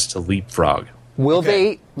chance to leapfrog? Will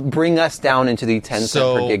they bring us down into the 10 cent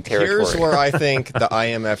per So gig territory? here's where I think the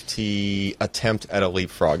IMFT attempt at a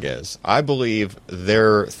leapfrog is. I believe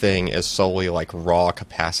their thing is solely like raw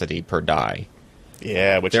capacity per die.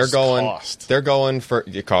 Yeah, which They're is going. cost. They're going for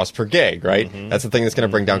the cost per gig, right? That's the thing that's going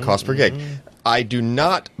to bring down cost per gig. I do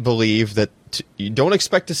not believe that you don't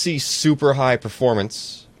expect to see super high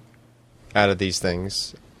performance out of these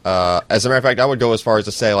things. As a matter of fact, I would go as far as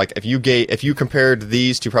to say, like, if you compared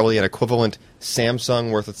these to probably an equivalent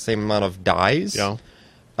Samsung worth the same amount of dies,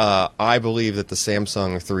 I believe that the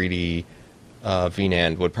Samsung 3D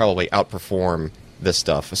VNAND would probably outperform this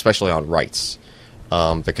stuff, especially on writes,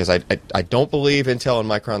 because I don't believe Intel and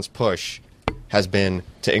Micron's push has been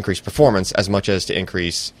to increase performance as much as to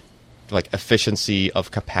increase like efficiency of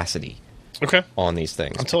capacity. Okay. On these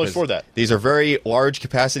things. I'm totally for that. These are very large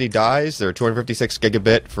capacity dies. They're 256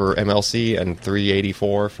 gigabit for MLC and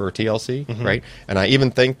 384 for TLC, right? And I even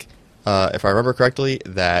think, if I remember correctly,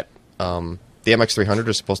 that the MX300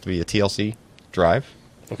 is supposed to be a TLC drive.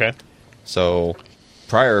 Okay. So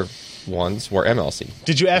prior ones were MLC.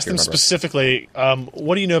 Did you ask them specifically,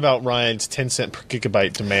 what do you know about Ryan's 10 cent per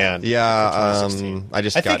gigabyte demand? Yeah, I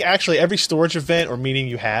think actually every storage event or meeting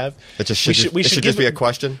you have, it should just be a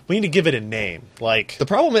question. We need to give it a name. Like the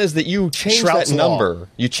problem is that you change that number.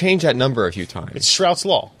 You change that number a few times. It's Shroud's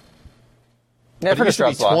Law. Never it used to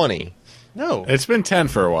be 20. No, it's been 10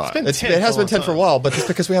 for a while. It has been 10 for a while, but just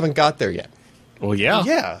because we haven't got there yet. Well, yeah.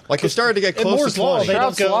 Yeah. Like, you're starting to get close to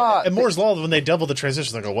 20. In Moore's Law, when they double the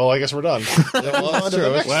transition, they go, well, I guess we're done. That's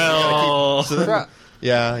true. Well...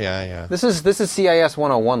 Yeah. This is CIS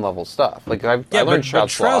 101 level stuff. Like, I learned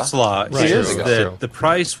Shroud's Law years ago. That the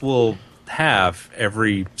price will halve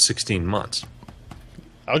every 16 months.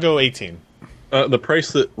 I'll go 18. The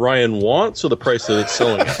price that Ryan wants, or the price that it's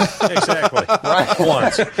selling at? Exactly. Ryan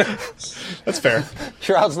wants. That's fair.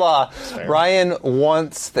 Shroud's Law. Ryan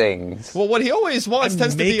wants things. Well, what he always wants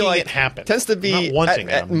tends to be like tends to be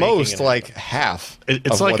at most like half. It's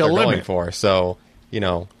of like what a they're limit going for. So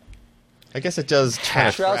I guess it does.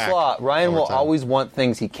 Shroud's Law. Ryan will always want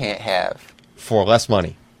things he can't have for less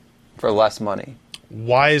money. For less money.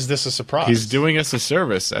 Why is this a surprise? He's doing us a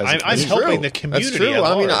service. I'm helping the community. That's true.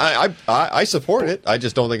 I mean, I support it. I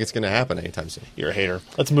just don't think it's going to happen anytime soon. You're a hater.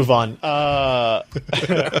 Let's move on.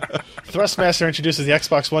 Thrustmaster introduces the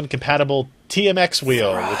Xbox One compatible TMX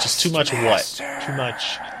wheel, which is too much what?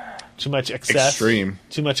 Too much excess? Extreme.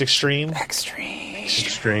 Too much extreme?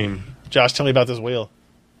 Extreme. Josh, tell me about this wheel.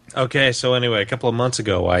 Okay, so anyway, a couple of months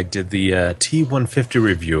ago, I did the T150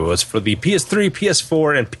 review. It was for the PS3,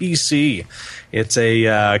 PS4, and PC. It's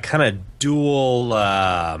a kind of dual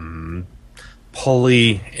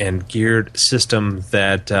pulley and geared system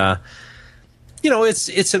that,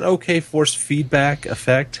 it's an okay force feedback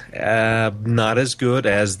effect. Not as good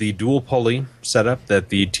as the dual pulley setup that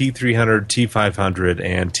the T300, T500,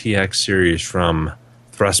 and TX series from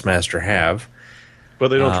Thrustmaster have. But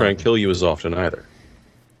they don't try and kill you as often either.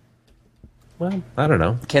 Well, I don't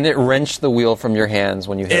know. Can it wrench the wheel from your hands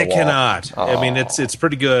when you hit a wall? It cannot. Oh. I mean, it's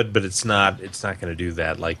pretty good, but it's not going to do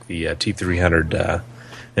that like the T300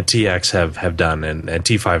 and TX have done, and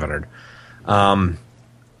T500. And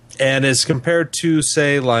as compared to,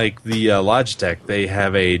 say, like the Logitech, they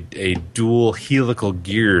have a dual helical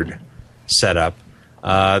geared setup.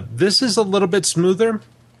 This is a little bit smoother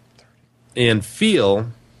in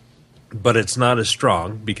feel, but it's not as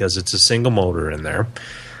strong because it's a single motor in there.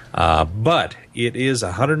 But it is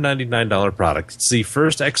a $199 product. It's the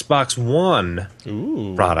first Xbox One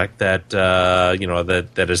product that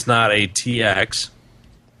that is not a TX.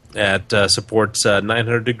 That supports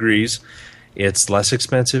 900 degrees. It's less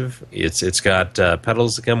expensive. It's got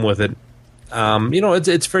pedals that come with it.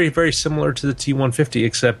 It's very, very similar to the T150,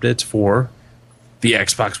 except it's for the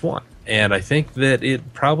Xbox One. And I think that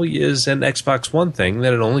it probably is an Xbox One thing,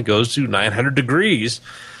 that it only goes to 900 degrees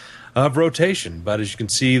of rotation. But as you can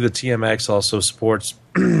see, the TMX also supports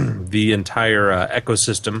the entire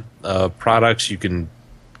ecosystem of products. You can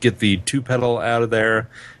get the 2-pedal out of there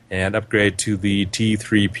and upgrade to the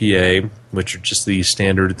T3PA, which are just the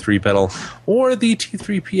standard 3-pedal, or the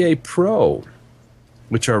T3PA Pro,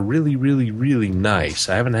 which are really, really, really nice.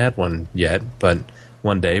 I haven't had one yet, but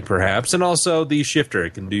one day perhaps. And also the shifter.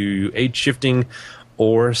 It can do 8 shifting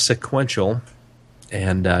or sequential.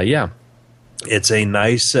 And it's a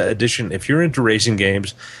nice addition if you're into racing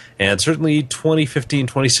games. And certainly 2015,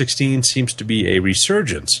 2016 seems to be a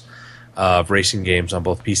resurgence of racing games on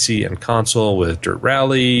both PC and console with Dirt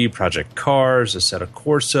Rally, Project Cars, Assetto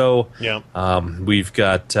Corsa. Yeah. We've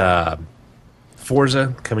got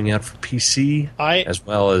Forza coming out for PC as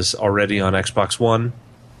well as already on Xbox One.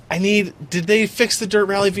 Did they fix the Dirt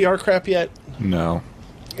Rally VR crap yet? No.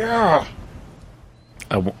 Yeah.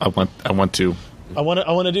 I want to. I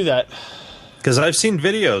want to do that. Because I've seen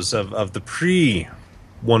videos of the pre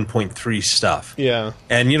 1.3 stuff. Yeah.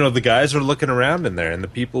 And, the guys are looking around in there, and the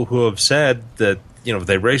people who have said that,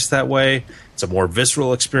 they race that way, it's a more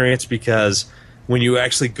visceral experience because when you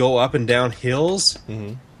actually go up and down hills,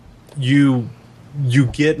 you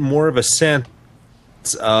get more of a sense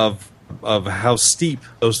of how steep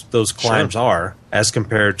those climbs are as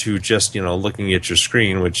compared to just looking at your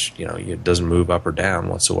screen, which it doesn't move up or down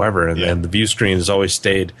whatsoever, and the view screen has always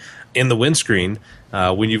stayed in the windscreen.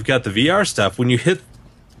 When you've got the VR stuff, when you hit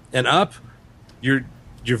an up, your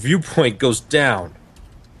viewpoint goes down,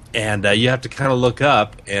 and you have to kind of look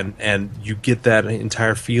up, and you get that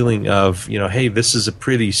entire feeling of hey, this is a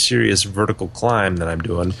pretty serious vertical climb that I'm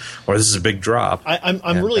doing, or this is a big drop.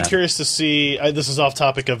 I'm really curious to see. This is off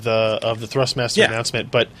topic of the Thrustmaster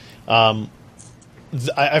announcement, but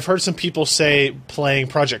I've heard some people say playing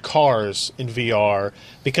Project Cars in VR,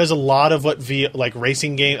 because a lot of what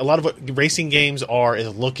racing games are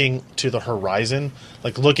is looking to the horizon,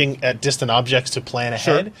 like looking at distant objects to plan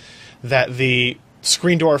ahead. That the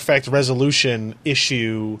screen door effect resolution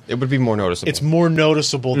issue, it would be more noticeable. It's more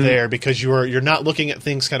noticeable there because you're not looking at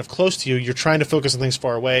things kind of close to you. You're trying to focus on things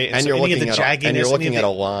far away, and you're looking at a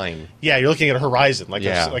line. Yeah, you're looking at a horizon, like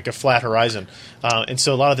a flat horizon, and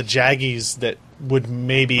so a lot of the jaggies that would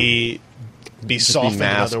maybe be softened in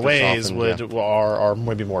other ways are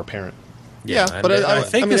maybe more apparent. Yeah, but I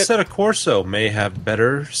think the Assetto Corsa may have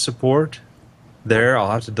better support there. I'll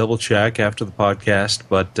have to double check after the podcast,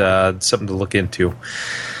 but it's something to look into.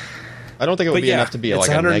 I don't think it would be enough to be it's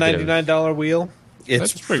like a $199 wheel.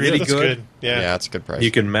 It's pretty good. Yeah, it's a good price. You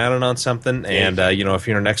can mount it on something, and if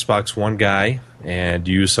you're an Xbox One guy and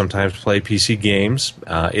you sometimes play PC games,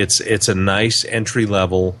 it's a nice entry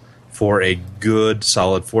level for a good,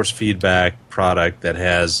 solid force feedback product that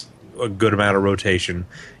has a good amount of rotation.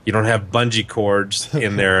 You don't have bungee cords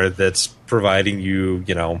in there that's providing you,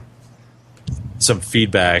 some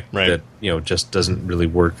feedback that just doesn't really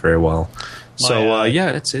work very well.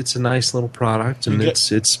 It's a nice little product, and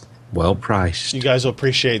it's well priced. You guys will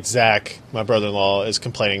appreciate Zach, my brother-in-law, is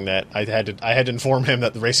complaining that I had to inform him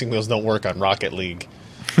that the racing wheels don't work on Rocket League.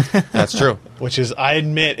 That's true. Which is, I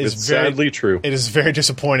admit, it's sadly true. It is very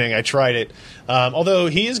disappointing. I tried it, although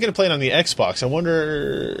he is going to play it on the Xbox. I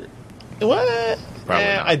wonder what. Probably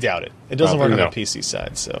not. I doubt it. It doesn't work on the PC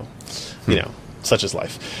side, so such is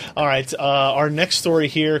life. All right, our next story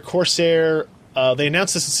here, Corsair. They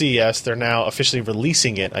announced this at CES. They're now officially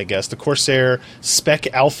releasing it, I guess. The Corsair Spec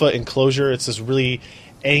Alpha enclosure. It's this really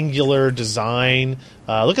angular design.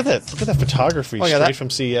 Look at that photography straight from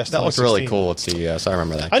CES. That looks really cool at CES. I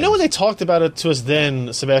remember that. I know when they talked about it to us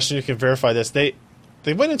then, Sebastian, you can verify this. They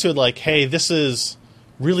went into it like, hey, this is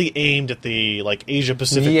really aimed at the Asia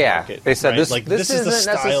Pacific market. They said right? this is the isn't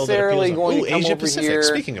style necessarily that going to come Asia over Pacific. here.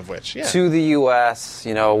 Speaking of which, to the U.S.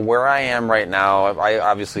 Where I am right now,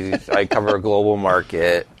 I cover a global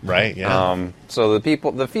market, right? Yeah. So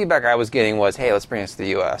the feedback I was getting was, hey, let's bring this to the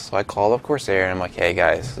U.S. So I called up Corsair and I'm like, hey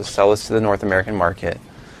guys, let's sell this to the North American market.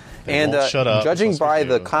 And judging by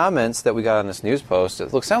the comments that we got on this news post,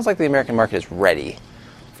 sounds like the American market is ready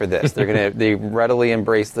for this. They readily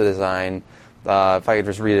embrace the design. If I could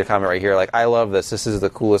just read a comment right here, I love this. This is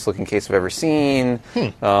the coolest looking case I've ever seen.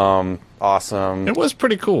 Awesome. It was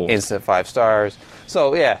pretty cool. Instant 5 stars.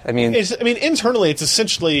 So yeah, internally, it's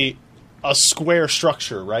essentially a square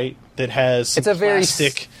structure, right? That has it's a very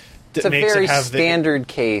plastic. It's a very standard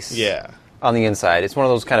case. Yeah. On the inside, it's one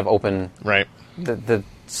of those kind of open. Right. The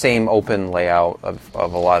same open layout of a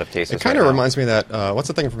lot of cases. It kind of reminds me of that. What's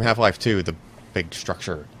the thing from Half-Life 2? The big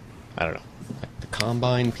structure. I don't know.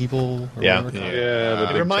 Combine people.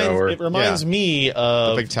 It reminds me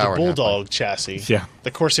of the tower Bulldog chassis. Yeah.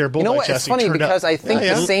 The Corsair Bulldog chassis. It's funny because I think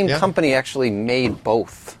the same company actually made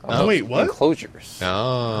both. Wait, what? Enclosures.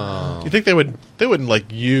 Oh. You think they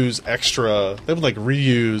wouldn't use extra? They would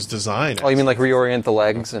reuse design. Oh, you mean reorient the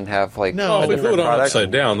legs and have no? If they put it on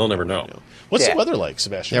upside down, they'll never know. What's the weather like,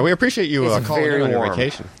 Sebastian? Yeah, we appreciate you calling in on your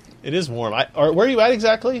vacation. It is warm. Where are you at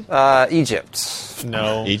exactly? Egypt.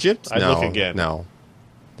 No. Egypt? I'd look again. No.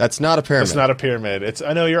 That's not a pyramid. It's not a pyramid.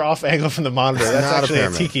 I know you're off angle from the monitor. That's actually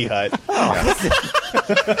a tiki hut.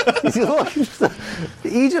 Look,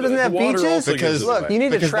 Egypt doesn't have beaches? Because you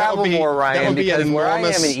need to travel more, Ryan, because where I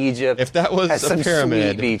am in Egypt, if that was has a some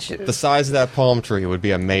pyramid, sweet beaches. The size of that palm tree would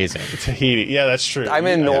be amazing. Tahiti. Yeah, that's true. I'm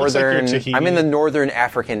in the northern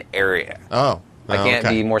African area. Oh. I can't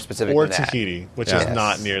be more specific or than that. Tahiti, which is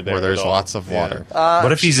not near there. Where there's lots of water.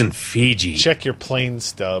 What if he's in Fiji? Check your plane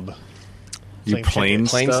stub. Plane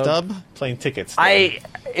stub? Plane tickets. Stub.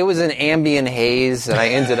 It was an ambient haze, and I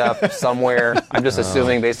ended up somewhere. I'm just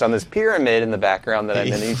assuming based on this pyramid in the background that I'm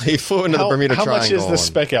in Egypt. He flew into the Bermuda Triangle. How much is the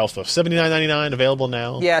Spec Alpha? $79.99 available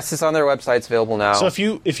now? Yes, it's on their website. It's available now. So if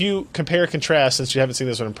you compare and contrast, since you haven't seen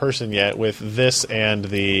this one in person yet, with this and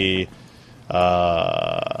the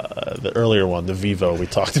earlier one, the Vivo we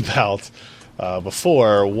talked about,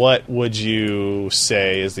 before, what would you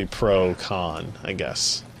say is the pro-con, I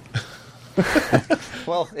guess?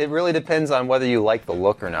 Well, it really depends on whether you like the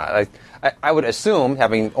look or not. I would assume,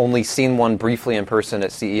 having only seen one briefly in person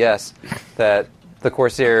at CES, that the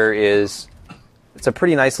Corsair it's a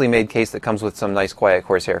pretty nicely made case that comes with some nice, quiet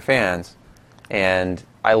Corsair fans, and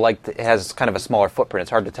it has kind of a smaller footprint.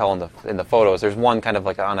 It's hard to tell in the photos. There's one kind of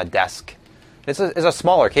like on a desk. It's a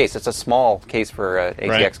smaller case. It's a small case for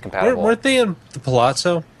ATX compatible. Weren't they in the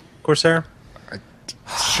Palazzo, Corsair?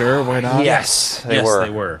 Sure, why not? Yes, they Yes, were.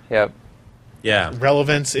 they were. Yep. Yeah,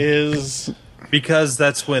 Relevance is... because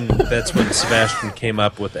that's when Sebastian came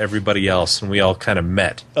up with everybody else, and we all kind of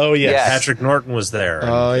met. Oh, yes. Yes. Patrick Norton was there.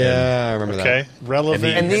 Oh yeah, I remember Okay. that.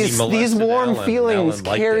 Relevant. And he these molested warm Alan. feelings Alan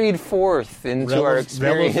liked carried it. forth into our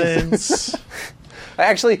experience. Relevance.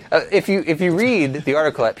 Actually, if you read the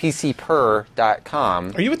article at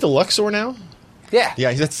pcper.com, Are you at the Luxor now? yeah, Yeah,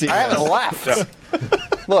 I haven't left.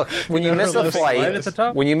 Look, when you miss a right at the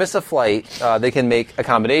top? flight, they can make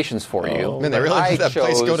accommodations for you. Man, they really I let that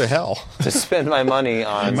place go to chose hell. to spend my money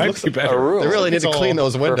on might be better. a room. They really need to It's clean all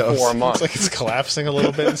those for windows. 4 months. Looks like it's collapsing a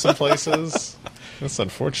little bit in some places. That's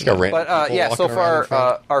unfortunate. Got random But people yeah, so walking around in far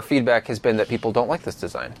front. our feedback has been that people don't like this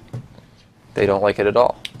design. They don't like it at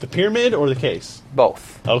all. The pyramid or the case?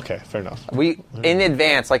 Both. Okay, fair enough. In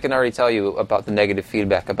advance, I can already tell you about the negative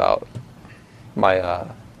feedback about my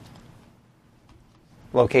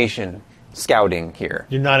location scouting here.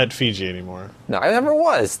 You're not at Fiji anymore. No, I never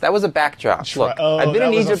was. That was a backdrop. Look, Oh, I've been that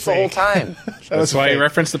in was a Egypt the whole fake. time. That's why you fake.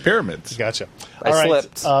 referenced the pyramids. Gotcha. I All right,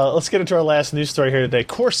 slipped. let's get into our last news story here today.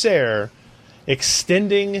 Corsair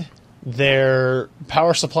extending their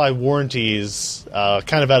power supply warranties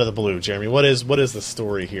kind of out of the blue. Jeremy, what is the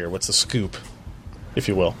story here? What's the scoop, if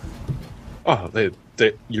you will? Oh,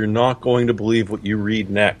 you're not going to believe what you read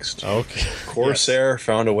next. Okay. Corsair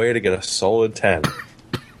found a way to get a solid 10.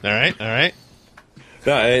 All right.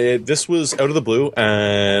 No, this was out of the blue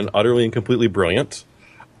and utterly and completely brilliant.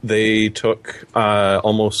 They took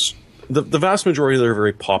almost the vast majority of their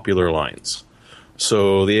very popular lines.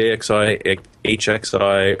 So the AXI,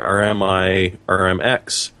 HXI, RMI,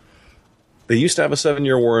 RMX, they used to have a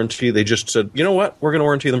 7-year warranty. They just said, you know what, we're going to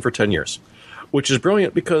warranty them for 10 years. Which is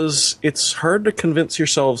brilliant because it's hard to convince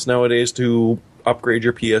yourselves nowadays to upgrade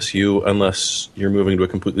your PSU unless you're moving to a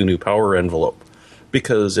completely new power envelope.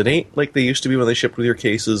 Because it ain't like they used to be when they shipped with your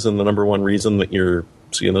cases, and the number one reason that you're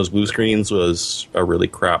seeing those blue screens was a really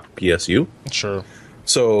crap PSU. Sure.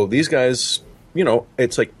 So these guys,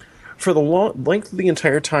 it's like for the length of the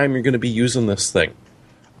entire time you're going to be using this thing,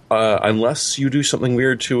 unless you do something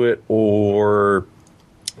weird to it or,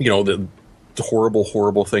 the horrible,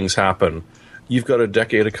 horrible things happen, you've got a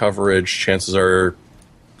decade of coverage. Chances are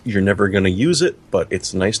you're never going to use it, but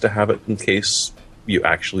it's nice to have it in case you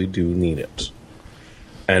actually do need it.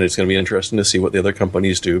 And it's going to be interesting to see what the other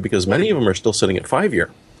companies do, because many of them are still sitting at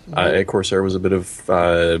 5-year. Corsair was a bit of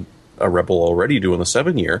a rebel already doing the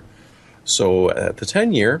 7-year. So at the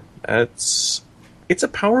 10-year, it's a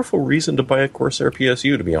powerful reason to buy a Corsair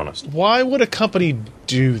PSU, to be honest. Why would a company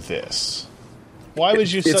do this? Why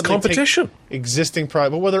would you It's suddenly competition. take existing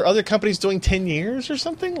product? But were there other companies doing 10 years or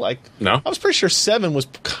something? No. I was pretty sure 7 was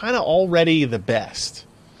kind of already the best.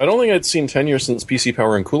 I don't think I'd seen 10 years since PC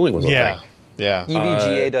Power and Cooling was a Yeah. thing. Yeah.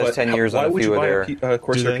 EVGA does But 10 years why on a would few you of buy their... a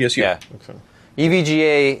Corsair Do they? PSU? Yeah. Okay.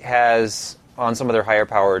 EVGA has, on some of their higher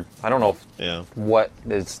powered, I don't know Yeah. what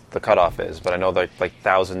is the cutoff is, but I know that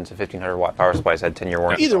 1,000 to 1,500 watt power supplies had 10-year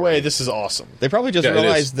warranties. Either way, already. this is awesome. They probably just Yeah, it is.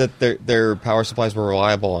 realized that their power supplies were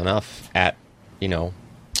reliable enough at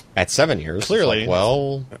 7 years. Clearly. It's like,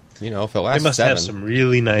 well, if it They lasts must 7. have some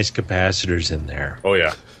really nice capacitors in there. Oh,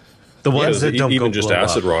 yeah. The ones that don't even go just blow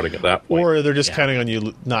acid up. rotting at that point. Or they're just Yeah. counting on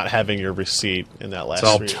you not having your receipt in that last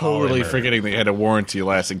all 3 Totally years. forgetting they had a warranty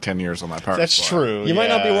lasting 10 years on that power That's supply. true. You might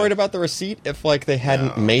not be yeah. worried about the receipt if they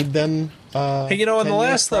hadn't made them. Hey, in the 10 years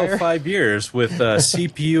last prior. 5 years, with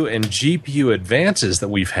CPU and GPU advances that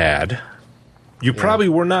we've had, you probably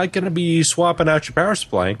were not going to be swapping out your power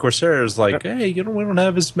supply. And Corsair is like, hey, we don't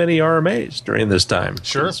have as many RMAs during this time.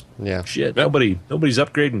 Sure. Yeah. Shit, nobody's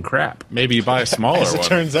upgrading crap. Maybe you buy a smaller As it one.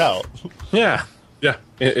 turns out. Yeah. Yeah,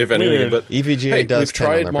 if anything. Weird. But EVGA hey, does we've 10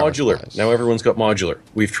 on tried their power modular. supplies. Now everyone's got modular.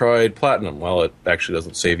 We've tried platinum. Well, it actually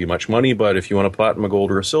doesn't save you much money, but if you want a platinum, a gold,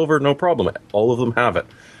 or a silver, no problem. All of them have it.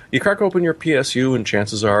 You crack open your PSU, and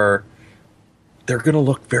chances are they're going to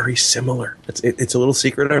look very similar. It's a little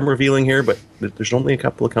secret I'm revealing here, but there's only a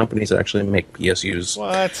couple of companies that actually make PSUs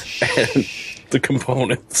What? and the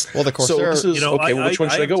components. Well, the So Corsair- this is, okay, well, which one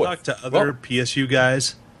should I go with? talked to other Well, PSU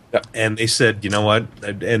guys, Yeah. and they said, you know what,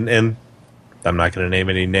 and I'm not going to name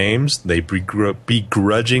any names. They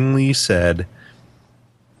begrudgingly said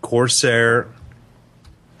Corsair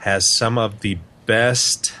has some of the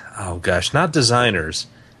best, not designers,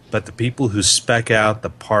 but the people who spec out the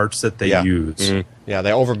parts that they use. Mm-hmm. Yeah,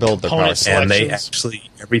 they overbuild their parts. And they actually,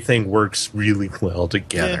 everything works really well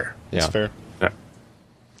together. Yeah, that's fair.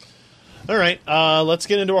 All right, let's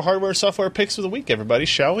get into our hardware software picks of the week, everybody,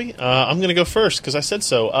 shall we? I'm going to go first because I said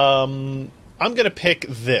so. I'm going to pick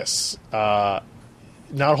this. Not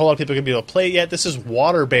a whole lot of people are going to be able to play it yet. This is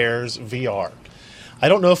Water Bears VR. I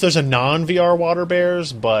don't know if there's a non-VR Water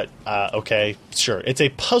Bears, but okay, sure. It's a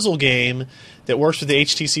puzzle game that works with the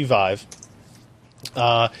HTC Vive.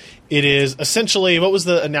 It is essentially, what was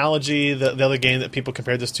the analogy, the other game that people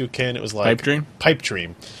compared this to, Ken? It was like Pipe Dream? Pipe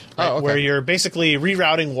Dream. Right? Oh, okay. Where you're basically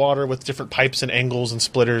rerouting water with different pipes and angles and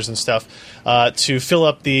splitters and stuff to fill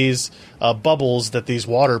up these bubbles that these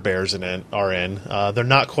water bears are in. They're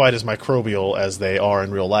not quite as microbial as they are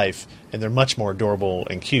in real life, and they're much more adorable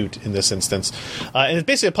and cute in this instance. And it's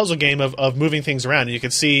basically a puzzle game of moving things around. And you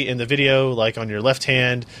can see in the video, like on your left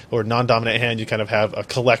hand or non-dominant hand, you kind of have a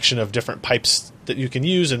collection of different pipes that you can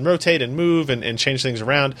use and rotate and move and change things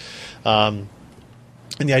around.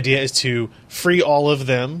 And the idea is to free all of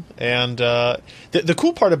them. And the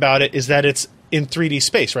cool part about it is that it's in 3D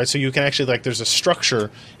space, right? So you can actually, like, there's a structure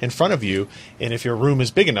in front of you, and if your room is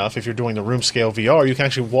big enough, if you're doing the room scale VR, you can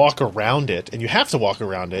actually walk around it, and you have to walk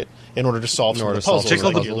around it in order to solve some of the puzzles.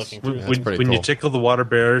 When you tickle the water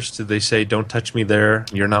bears, do they say, "Don't touch me there,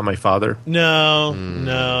 you're not my father"? No,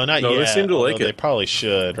 not yet. They seem to like it. They probably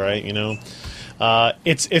should, right? You know,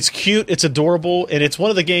 it's cute, it's adorable, and it's one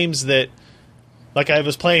of the games that, like, I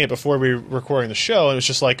was playing it before we were recording the show, and it was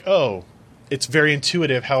just like, oh, it's very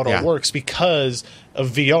intuitive how it all works because of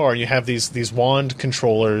VR. You have these wand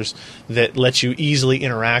controllers that let you easily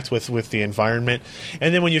interact with the environment.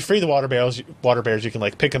 And then when you free the water bears, you can,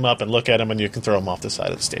 like, pick them up and look at them, and you can throw them off the side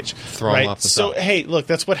of the stage. Throw them off the side. So, hey, look,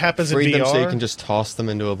 that's what happens in VR. Free them so you can just toss them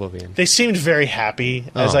into oblivion. They seemed very happy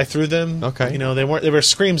as I threw them. Okay. You know, they were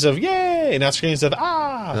screams of "yay," not screams of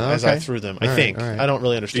 "ah" as I threw them. I think. All right. I don't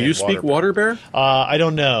really understand. Do you speak water bear? I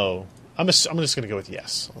don't know. I'm just going to go with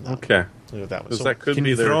yes on that. Okay. With that one. Because So, that could Can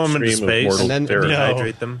be you their throw them into extreme of space mortal and then- terror. No.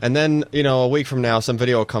 Hydrate them? And then, a week from now, some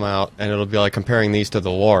video will come out, and it'll be like comparing these to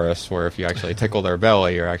the Loris, where if you actually tickle their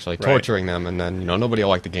belly, you're actually torturing them, and then, nobody will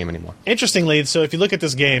like the game anymore. interestingly, so if you look at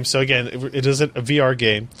this game, so again, it is a VR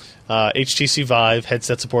game. HTC Vive,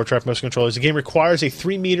 headset support, trap motion controllers. The game requires a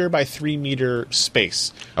 3 meter by 3 meter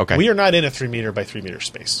space. Okay. We are not in a 3 meter by 3 meter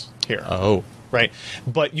space here. Oh. Right,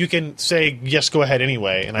 but you can say yes, go ahead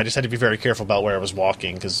anyway. And I just had to be very careful about where I was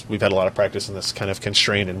walking because we've had a lot of practice in this kind of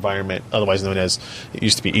constrained environment, otherwise known as, it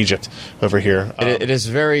used to be Egypt over here. It is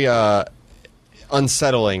very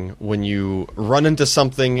unsettling when you run into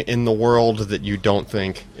something in the world that you don't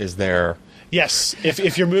think is there. Yes,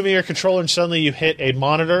 if you're moving your controller and suddenly you hit a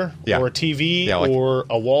monitor or a TV or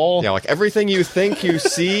a wall. Yeah, like everything you think you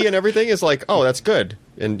see and everything is like, oh, that's good.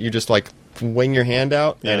 And you just like wing your hand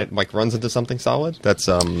out and it like runs into something solid. That's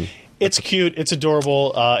It's cute. It's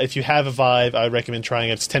adorable. If you have a Vive, I would recommend trying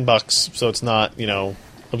it. It's $10, so it's not,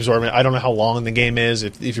 absorbent. I don't know how long the game is.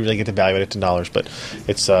 If you really get to value it at $10, but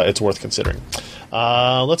it's worth considering.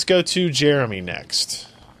 Let's go to Jeremy next.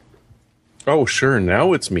 Oh, sure.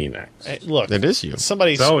 Now it's me next. Hey, look, it is you.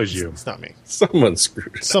 Somebody's. It's always you. It's not me. Someone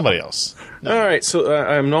screwed it. Somebody else. No. All right. So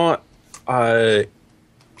I'm not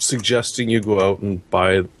suggesting you go out and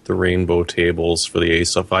buy the rainbow tables for the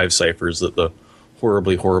A5 ciphers that the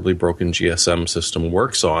horribly, horribly broken GSM system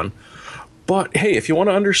works on. But hey, if you want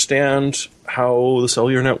to understand how the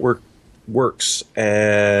cellular network works,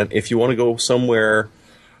 and if you want to go somewhere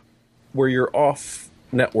where you're off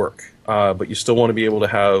network, but you still want to be able to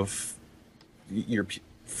have your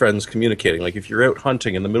friends communicating, like if you're out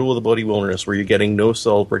hunting in the middle of the bloody wilderness where you're getting no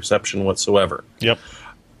cell reception whatsoever. Yep.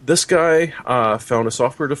 This guy found a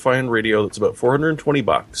software-defined radio that's about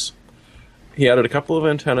 $420. He added a couple of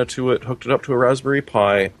antenna to it, hooked it up to a Raspberry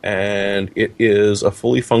Pi, and it is a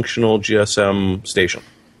fully functional GSM station.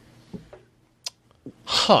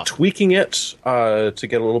 Huh. Tweaking it to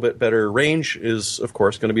get a little bit better range is, of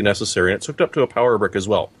course, going to be necessary, and it's hooked up to a power brick as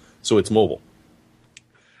well, so it's mobile.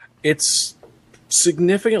 It's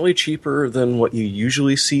significantly cheaper than what you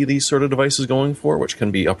usually see these sort of devices going for, which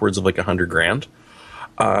can be upwards of like $100,000.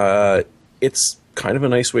 It's kind of a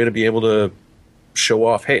nice way to be able to show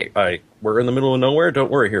off, hey, we're in the middle of nowhere,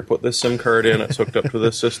 don't worry, here, put this SIM card in, it's hooked up to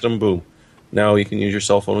this system, boom. Now you can use your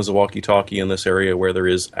cell phone as a walkie-talkie in this area where there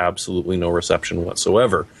is absolutely no reception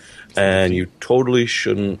whatsoever. And you totally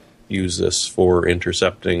shouldn't use this for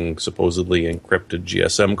intercepting supposedly encrypted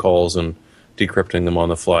GSM calls and decrypting them on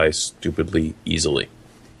the fly stupidly easily.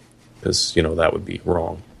 Because, that would be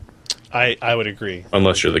wrong. I would agree.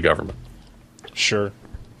 Unless you're the government. Sure.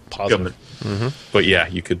 Positive. But yeah,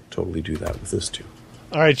 you could totally do that with this too.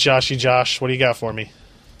 All right, Josh, what do you got for me?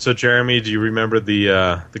 So, Jeremy, do you remember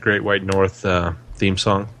the Great White North theme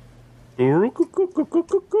song?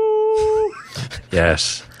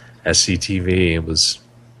 Yes, SCTV. It was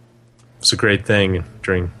a great thing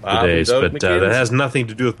during the days, but that has nothing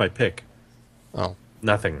to do with my pick. Oh,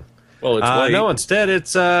 nothing. Well, it's white. No, instead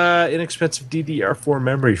it's inexpensive DDR4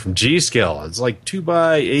 memory from G.Skill. It's like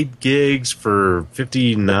 2x8 gigs for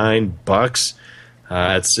 $59.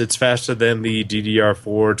 It's faster than the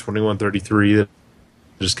DDR4 2133. That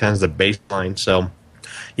just kind of the baseline. So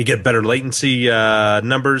you get better latency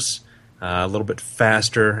numbers, a little bit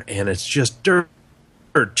faster, and it's just dirt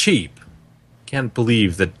cheap. Can't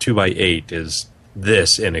believe that 2x8 is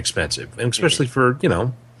this inexpensive, and especially for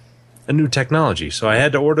a new technology. So I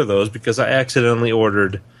had to order those because I accidentally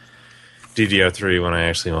ordered DDR3 when I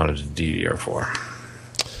actually wanted a DDR4.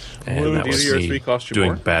 And that was DDR3 me cost you doing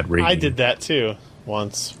more? bad reading. I did that too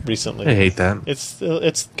once recently. I hate that.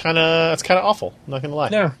 It's kind of awful. I'm not gonna lie.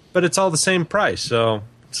 Yeah, but it's all the same price, so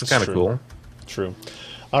it's kind of true. cool. True.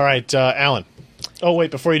 All right, Alan. Oh,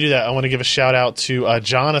 wait, before you do that, I want to give a shout-out to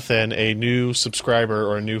Jonathan, a new subscriber,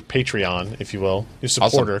 or a new Patreon, if you will, new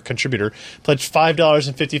supporter, contributor, pledged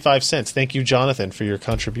 $5.55. Thank you, Jonathan, for your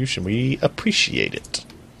contribution. We appreciate it.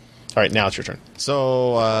 All right, now it's your turn.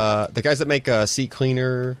 So, the guys that make a seat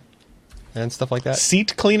cleaner and stuff like that?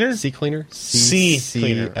 Seat cleaner? Seat cleaner? Seat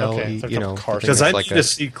cleaner. C-L-E, Okay. It's like a car the Because thing I that's need like a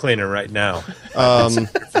seat cleaner right now. I've been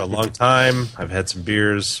sitting for a long time. I've had some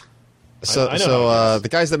beers. So, I know how it is. the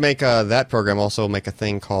guys that make that program also make a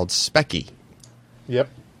thing called Specky. Yep.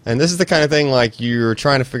 And this is the kind of thing like you're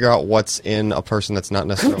trying to figure out what's in a person that's not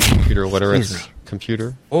necessarily computer literate.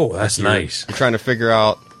 Computer. Oh, that's nice. You're trying to figure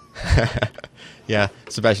out. Yeah,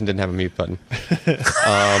 Sebastian didn't have a mute button.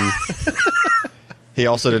 He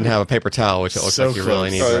also didn't have a paper towel, which it looks So like he really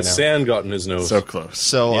close. needs right now. Sand got in his nose. So close.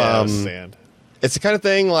 So, Yeah, sand. it's the kind of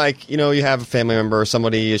thing like, you have a family member or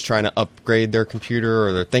somebody is trying to upgrade their computer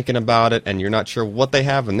or they're thinking about it and you're not sure what they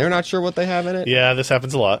have and they're not sure what they have in it. Yeah, this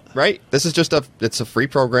happens a lot. Right? This is just it's a free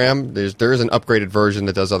program. There is an upgraded version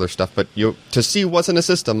that does other stuff, but to see what's in a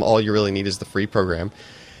system, all you really need is the free program.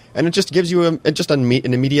 And it just gives you an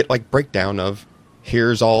immediate breakdown of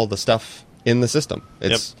here's all the stuff in the system.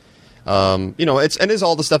 It's it is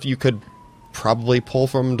all the stuff you could probably pull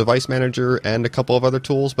from Device Manager and a couple of other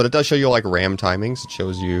tools, but it does show you RAM timings. It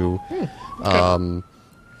shows you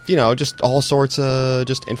just all sorts of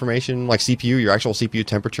just information like CPU, your actual CPU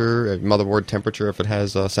temperature, motherboard temperature if it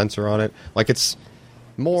has a sensor on it. It's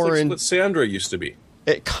more It's like what Sandra used to be.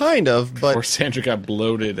 it kind of, but Or Sandra got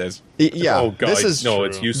bloated as yeah, Oh, God, this is no,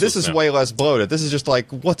 it's useless this is now. way less bloated. This is just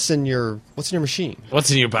what's in your machine? what's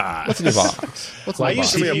in your box? What's in your box? What's in I your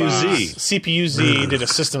used box? to use CPU-Z did a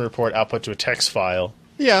system report output to a text file,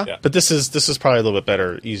 Yeah. but this is probably a little bit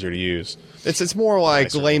better, easier to use. It's more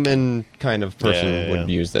like layman kind of person Yeah. would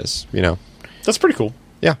use this, That's pretty cool.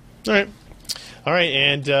 Yeah. All right,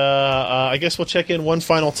 and I guess we'll check in one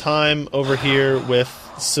final time over here with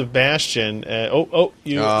Sebastian.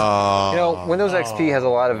 You. Windows XP has a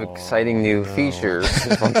lot of exciting new features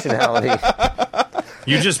and functionality.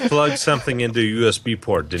 You just plugged something into a USB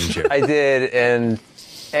port, didn't you? I did, and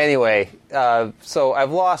anyway, so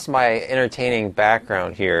I've lost my entertaining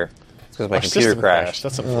background here because my Our computer system crashed.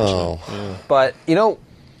 That's unfortunate. Oh. But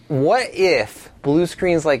what if blue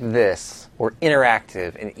screens like this were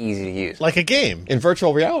interactive and easy to use? Like a game. In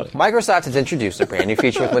virtual reality. Microsoft has introduced a brand new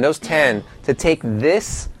feature with Windows 10 to take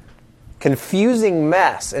this confusing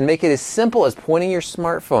mess and make it as simple as pointing your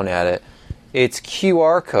smartphone at it. It's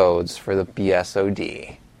QR codes for the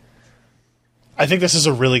BSOD. I think this is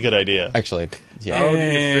a really good idea. Actually, yeah. How do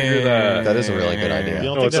you figure that? That is a really good idea. You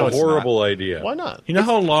don't No, think it's that a was- horrible idea. Why not? You know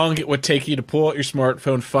how long it would take you to pull out your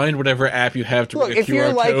smartphone, find whatever app you have to Look, read a if you're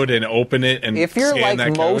QR like- code, and open it and If you're scan like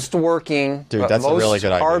that most code? working, Dude, that's a most really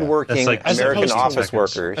good idea. hardworking That's like American 2 office seconds.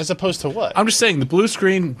 workers, As opposed to what? I'm just saying the blue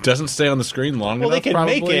screen doesn't stay on the screen long well, enough. they can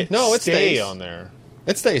probably. make it No, it stay stays. on there.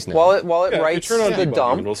 It stays now. while it Yeah, if you writes turn on the debug,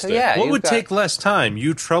 dump, it'll stay. yeah, What you've would got- take less time?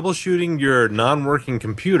 You troubleshooting your non-working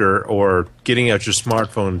computer or getting out your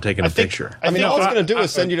smartphone and taking a picture? I mean, think all it's I- going to do is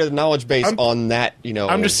send you to the knowledge base I'm- on that,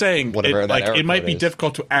 I'm just saying, whatever that error it might code be is.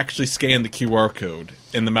 difficult to actually scan the QR code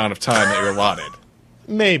in the amount of time that you're allotted.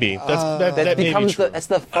 Maybe that may be becomes true. that's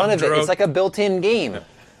the fun of it. drunk. It's like a built-in game.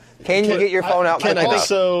 Can you get your phone out? Ken, and I think plug?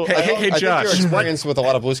 so. Hey, I think Josh. your experience with a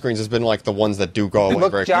lot of blue screens has been like the ones that do go away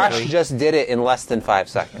Look, very Josh quickly. just did it in less than 5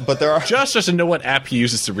 seconds. But there are Josh doesn't know what app he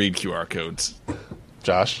uses to read QR codes.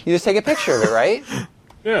 Josh. You just take a picture of it, right?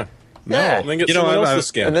 Yeah. Yeah. And then get someone else to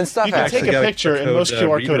scan. And then stuff You can happens. take a picture, and most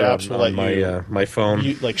QR code apps will let my phone.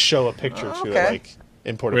 you like show a picture to it, Okay. like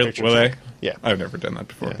import a picture. Will they? Yeah. I've never done that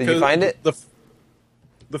before. Did you find it?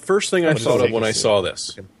 The first thing I thought of when I saw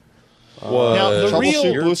this was Now, the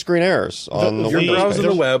Troubleshoot real- blue screen errors on the you're Windows browsing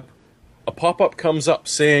page. the web, a pop-up comes up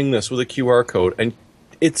saying this with a QR code, and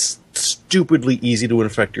it's stupidly easy to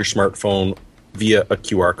infect your smartphone via a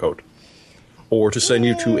QR code, or to send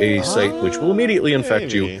you to a site which will immediately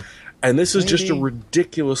infect maybe. you. And this is just a Maybe.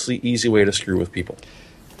 ridiculously easy way to screw with people.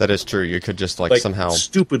 That is true. You could just like Like, somehow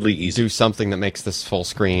stupidly easy. do something that makes this full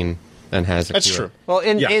screen and has a That's QR. true. Well,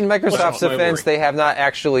 in Microsoft's That's my defense, worry. they have not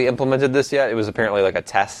actually implemented this yet. It was apparently like a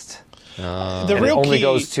test. The And it real only key,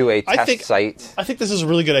 goes to a I test think, site. I think this is a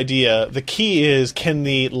really good idea. The key is, can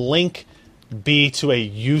the link be to a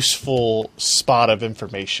useful spot of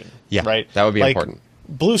information? Yeah, right. that would be Like, important.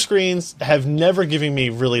 Blue screens have never given me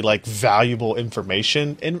really like valuable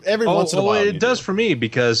information, and every once in a while it does for me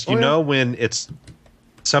because you know when it's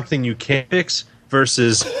something you can't fix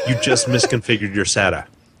versus you just misconfigured your SATA.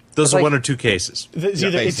 Those are like- one or two cases. It's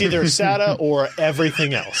either SATA or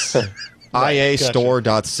everything else.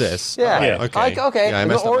 iastore.sys. Yeah. Oh, Okay. Okay. Yeah, I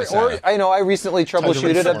messed up my or SATA. I know I recently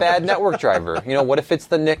troubleshooted a reform. bad network driver. What if it's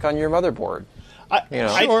the NIC on your motherboard?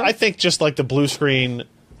 I think just like the blue screen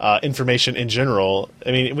information in general. I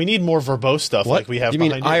mean, we need more verbose stuff What? like we have. You mean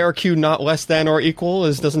behind it. IRQ not less than or equal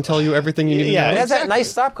doesn't tell you everything you need to Yeah, know? It has that nice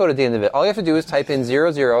stop code at the end of it. All you have to do is type in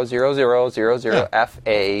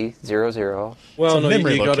 000000FA00. Well, no,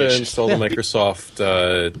 memory you got to location. install the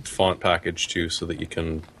Microsoft font package too, so that you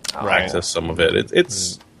can Right. access some of it.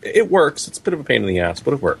 It works. It's a bit of a pain in the ass,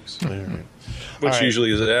 but it works. Which right.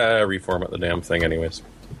 usually is reformat the damn thing, anyways.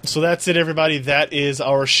 So that's it, everybody. That is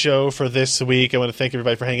our show for this week. I want to thank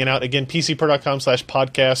everybody for hanging out. Again,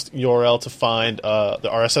 pcper.com/podcast URL to find the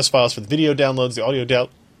RSS files for the video downloads, the audio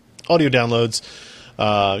downloads.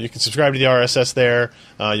 You can subscribe to the RSS there.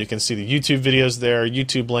 You can see the YouTube videos there,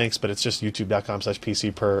 YouTube links, but it's just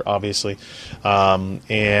youtube.com/pcper, obviously.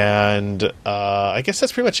 And I guess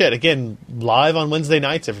that's pretty much it. Again, live on Wednesday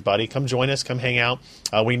nights, everybody. Come join us. Come hang out.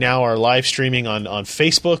 We now are live streaming on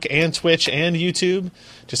Facebook and Twitch and YouTube,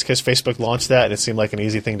 just because Facebook launched that, and it seemed like an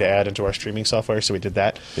easy thing to add into our streaming software, so we did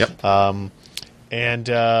that. Yep. And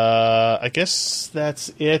I guess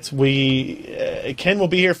that's it. Ken will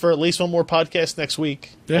be here for at least one more podcast next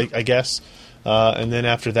week, Yeah. I guess. And then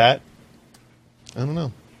after that, I don't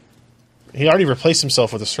know. He already replaced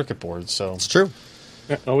himself with a circuit board, so It's true.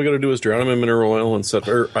 Yeah, all we got to do is drown him in mineral oil and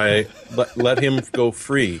let him go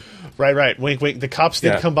free. right. Wink, wink. The cops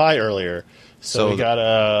did Yeah. come by earlier, so we got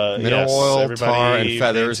Mineral yes, oil, everybody tar, and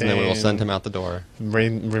feathers, and then we will maintain- send him out the door.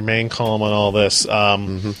 Remain calm on all this.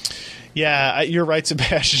 Yeah, you're right,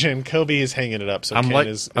 Sebastian. Kobe is hanging it up. So I'm Ken like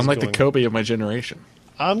is the going- Kobe of my generation.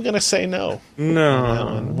 I'm gonna say no.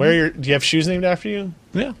 No. Do you have shoes named after you?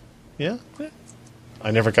 Yeah. Yeah.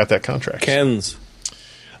 I never got that contract. Ken's.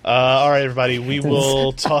 All right, everybody. We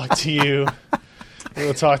will talk to you. We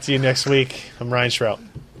will talk to you next week. I'm Ryan Shrout.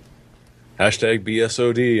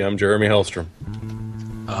 #BSOD. I'm Jeremy Hellstrom.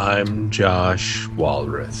 I'm Josh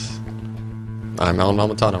Walrath. I'm Alan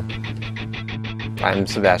Malmontano. I'm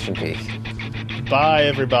Sebastian Peak. Bye,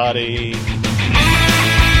 everybody.